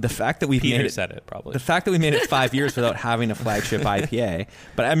 The fact that we've Peter made it, said it probably. The fact that we made it 5 years without having a flagship IPA.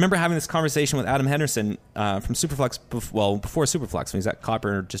 But I remember having this conversation with Adam Henderson from Superflux, before Superflux, when he's at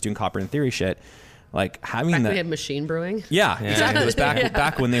Copper, just doing Copper and Theory shit. Like having back that, we had machine brewing. Yeah, exactly. It was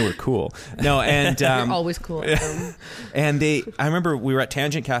back when they were cool. No, and you're always cool. And I remember we were at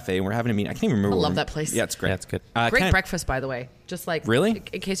Tangent Cafe and we're having a meeting. I can't even remember. I love that place. Yeah, it's great. Yeah, it's good. Great breakfast, by the way. Just like really,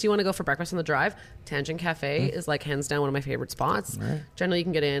 in case you want to go for breakfast on the drive, Tangent Cafe is like hands down one of my favorite spots. Right. Generally, you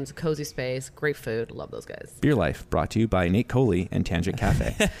can get in. It's a cozy space, great food. Love those guys. Beer Life brought to you by Nate Coley and Tangent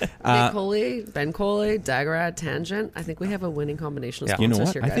Cafe. Nate Coley, Ben Coley, Daggerad, Tangent. I think we have a winning combination of sponsors. You know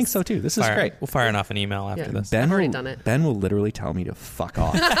what? Here, I think so too. This is great. We'll fire off an email after this. I've already done it. Ben will literally tell me to fuck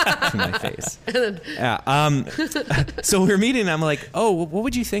off to my face. So we were meeting and I'm like, oh, what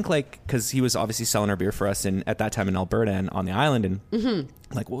would you think? Like, because he was obviously selling our beer for us at that time in Alberta and on the island. And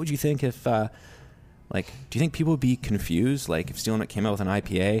like, what would you think if, do you think people would be confused? Like if Steel and Oak came out with an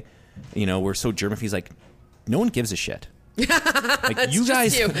IPA, we're so German. He's like, no one gives a shit. Like you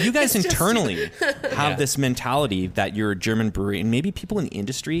guys internally have this mentality that you're a German brewery, and maybe people in the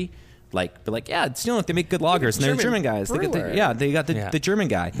industry be like, yeah, Steel and Oak, they make good lagers, and they're German guys. They got the German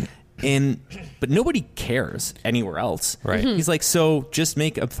guy. But nobody cares anywhere else. Right. He's like, so just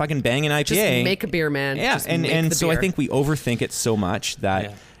make a fucking banging IPA. Just make a beer, man. Yeah. And so beer. I think we overthink it so much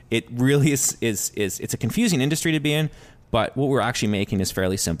that it really is it's a confusing industry to be in. But what we're actually making is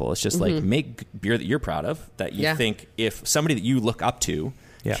fairly simple. It's just like make beer that you're proud of, that you think if somebody that you look up to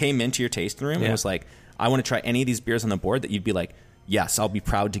came into your tasting room and was like, I want to try any of these beers on the board, that you'd be like, yes, I'll be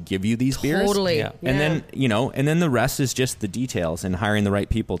proud to give you these beers. Totally. Yeah. And then, and then the rest is just the details and hiring the right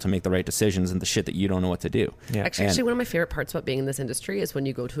people to make the right decisions and the shit that you don't know what to do. Yeah. Actually, one of my favorite parts about being in this industry is when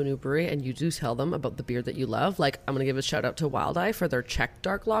you go to a new brewery and you do tell them about the beer that you love. Like, I'm going to give a shout out to Wild Eye for their Czech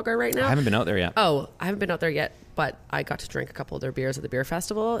dark lager right now. I haven't been out there yet. Oh, I haven't been out there yet, but I got to drink a couple of their beers at the beer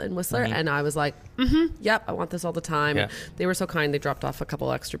festival in Whistler, and I was like, yep, I want this all the time. Yeah. They were so kind. They dropped off a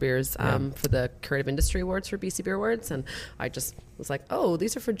couple extra beers for the Creative Industry Awards for BC Beer Awards, and I just was like, oh,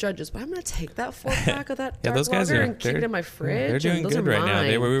 these are for judges, but I'm going to take that 4-pack of that dark those guys lager and keep it in my fridge. They're doing those good are right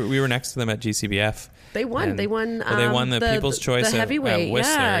mine. now. We were next to them at GCBF. They won. They won the People's Choice the heavyweight, at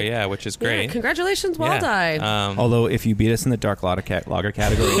Whistler, which is great. Yeah, congratulations, Wild Eye. Although, if you beat us in the dark lager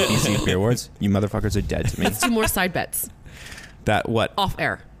category in BC Beer Awards, you motherfuckers are dead to me. Let's do more side bets. That what? Off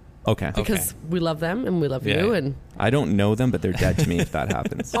air. Okay. Because we love them and we love you, and I don't know them, but they're dead to me if that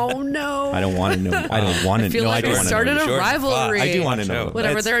happens. Oh no! I don't want to know. I don't want to know. I feel like we started a rivalry. I do want to know.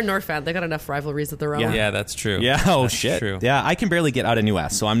 Whatever. They're a North fan. They got enough rivalries of their own. Yeah, that's true. Yeah. Oh shit. True. Yeah, I can barely get out of New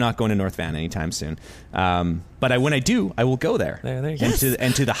West, so I'm not going to North Van anytime soon. But when I do, I will go there. There you go.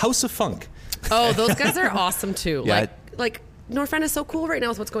 And to the House of Funk. Oh, those guys are awesome too. Yeah. Like North Van is so cool right now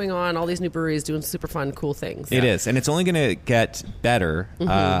with what's going on. All these new breweries doing super fun, cool things. It is, and it's only going to get better. We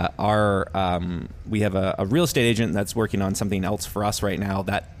have a real estate agent that's working on something else for us right now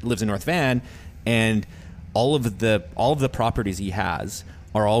that lives in North Van, and all of the properties he has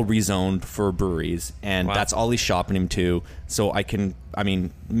are all rezoned for breweries, and that's all he's shopping him to. So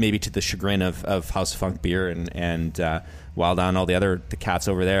maybe to the chagrin of House of Funk Beer and Wild On, all the cats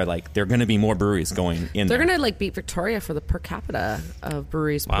over there, like they're going to be more breweries going in. They're going to beat Victoria for the per capita of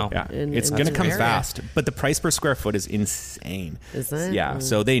breweries. Wow, it's going to come fast, but the price per square foot is insane. Is it? Yeah,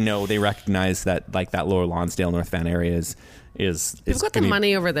 so they recognize that that Lower Lonsdale, North Van area is. People got the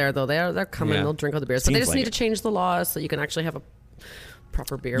money over there though. They're coming. They'll drink all the beers, but they just need to change the laws so you can actually have a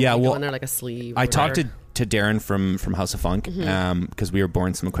proper beer. Yeah, go in there like a sleeve. I talked to Darren from House of Funk because we were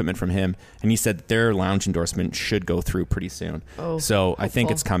borrowing some equipment from him, and he said that their lounge endorsement should go through pretty soon. Oh, so hopeful. I think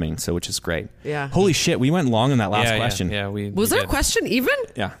it's coming, which is great. Yeah. Holy shit, we went long on that last question. Yeah, was there a question even?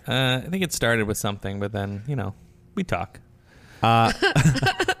 Yeah. I think it started with something, but then we talk.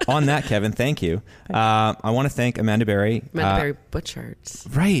 On that, Kevin, thank you. I want to thank Amanda Berry. Amanda Berry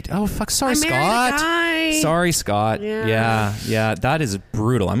Butchart. Right. Oh, fuck. Sorry, Scott. A guy. Sorry, Scott. Yeah. That is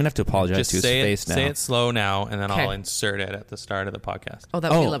brutal. I'm going to have to apologize Just to his face now. Say it slow now, and then I'll insert it at the start of the podcast. Oh,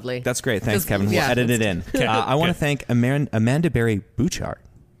 that would be lovely. That's great. Thanks, Kevin. We'll yeah, edit it in. I want to thank Amanda Berry Butchart.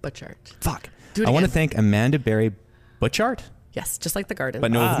 Fuck. I want to thank Amanda Berry Butchart. Yes, just like the garden.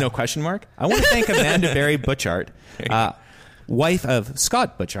 But no question mark. I want to thank Amanda Berry Butchart. wife of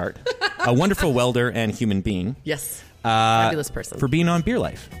Scott Butchart, a wonderful welder and human being. Yes. Fabulous person. For being on Beer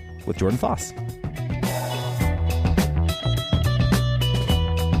Life with Jordan Foss.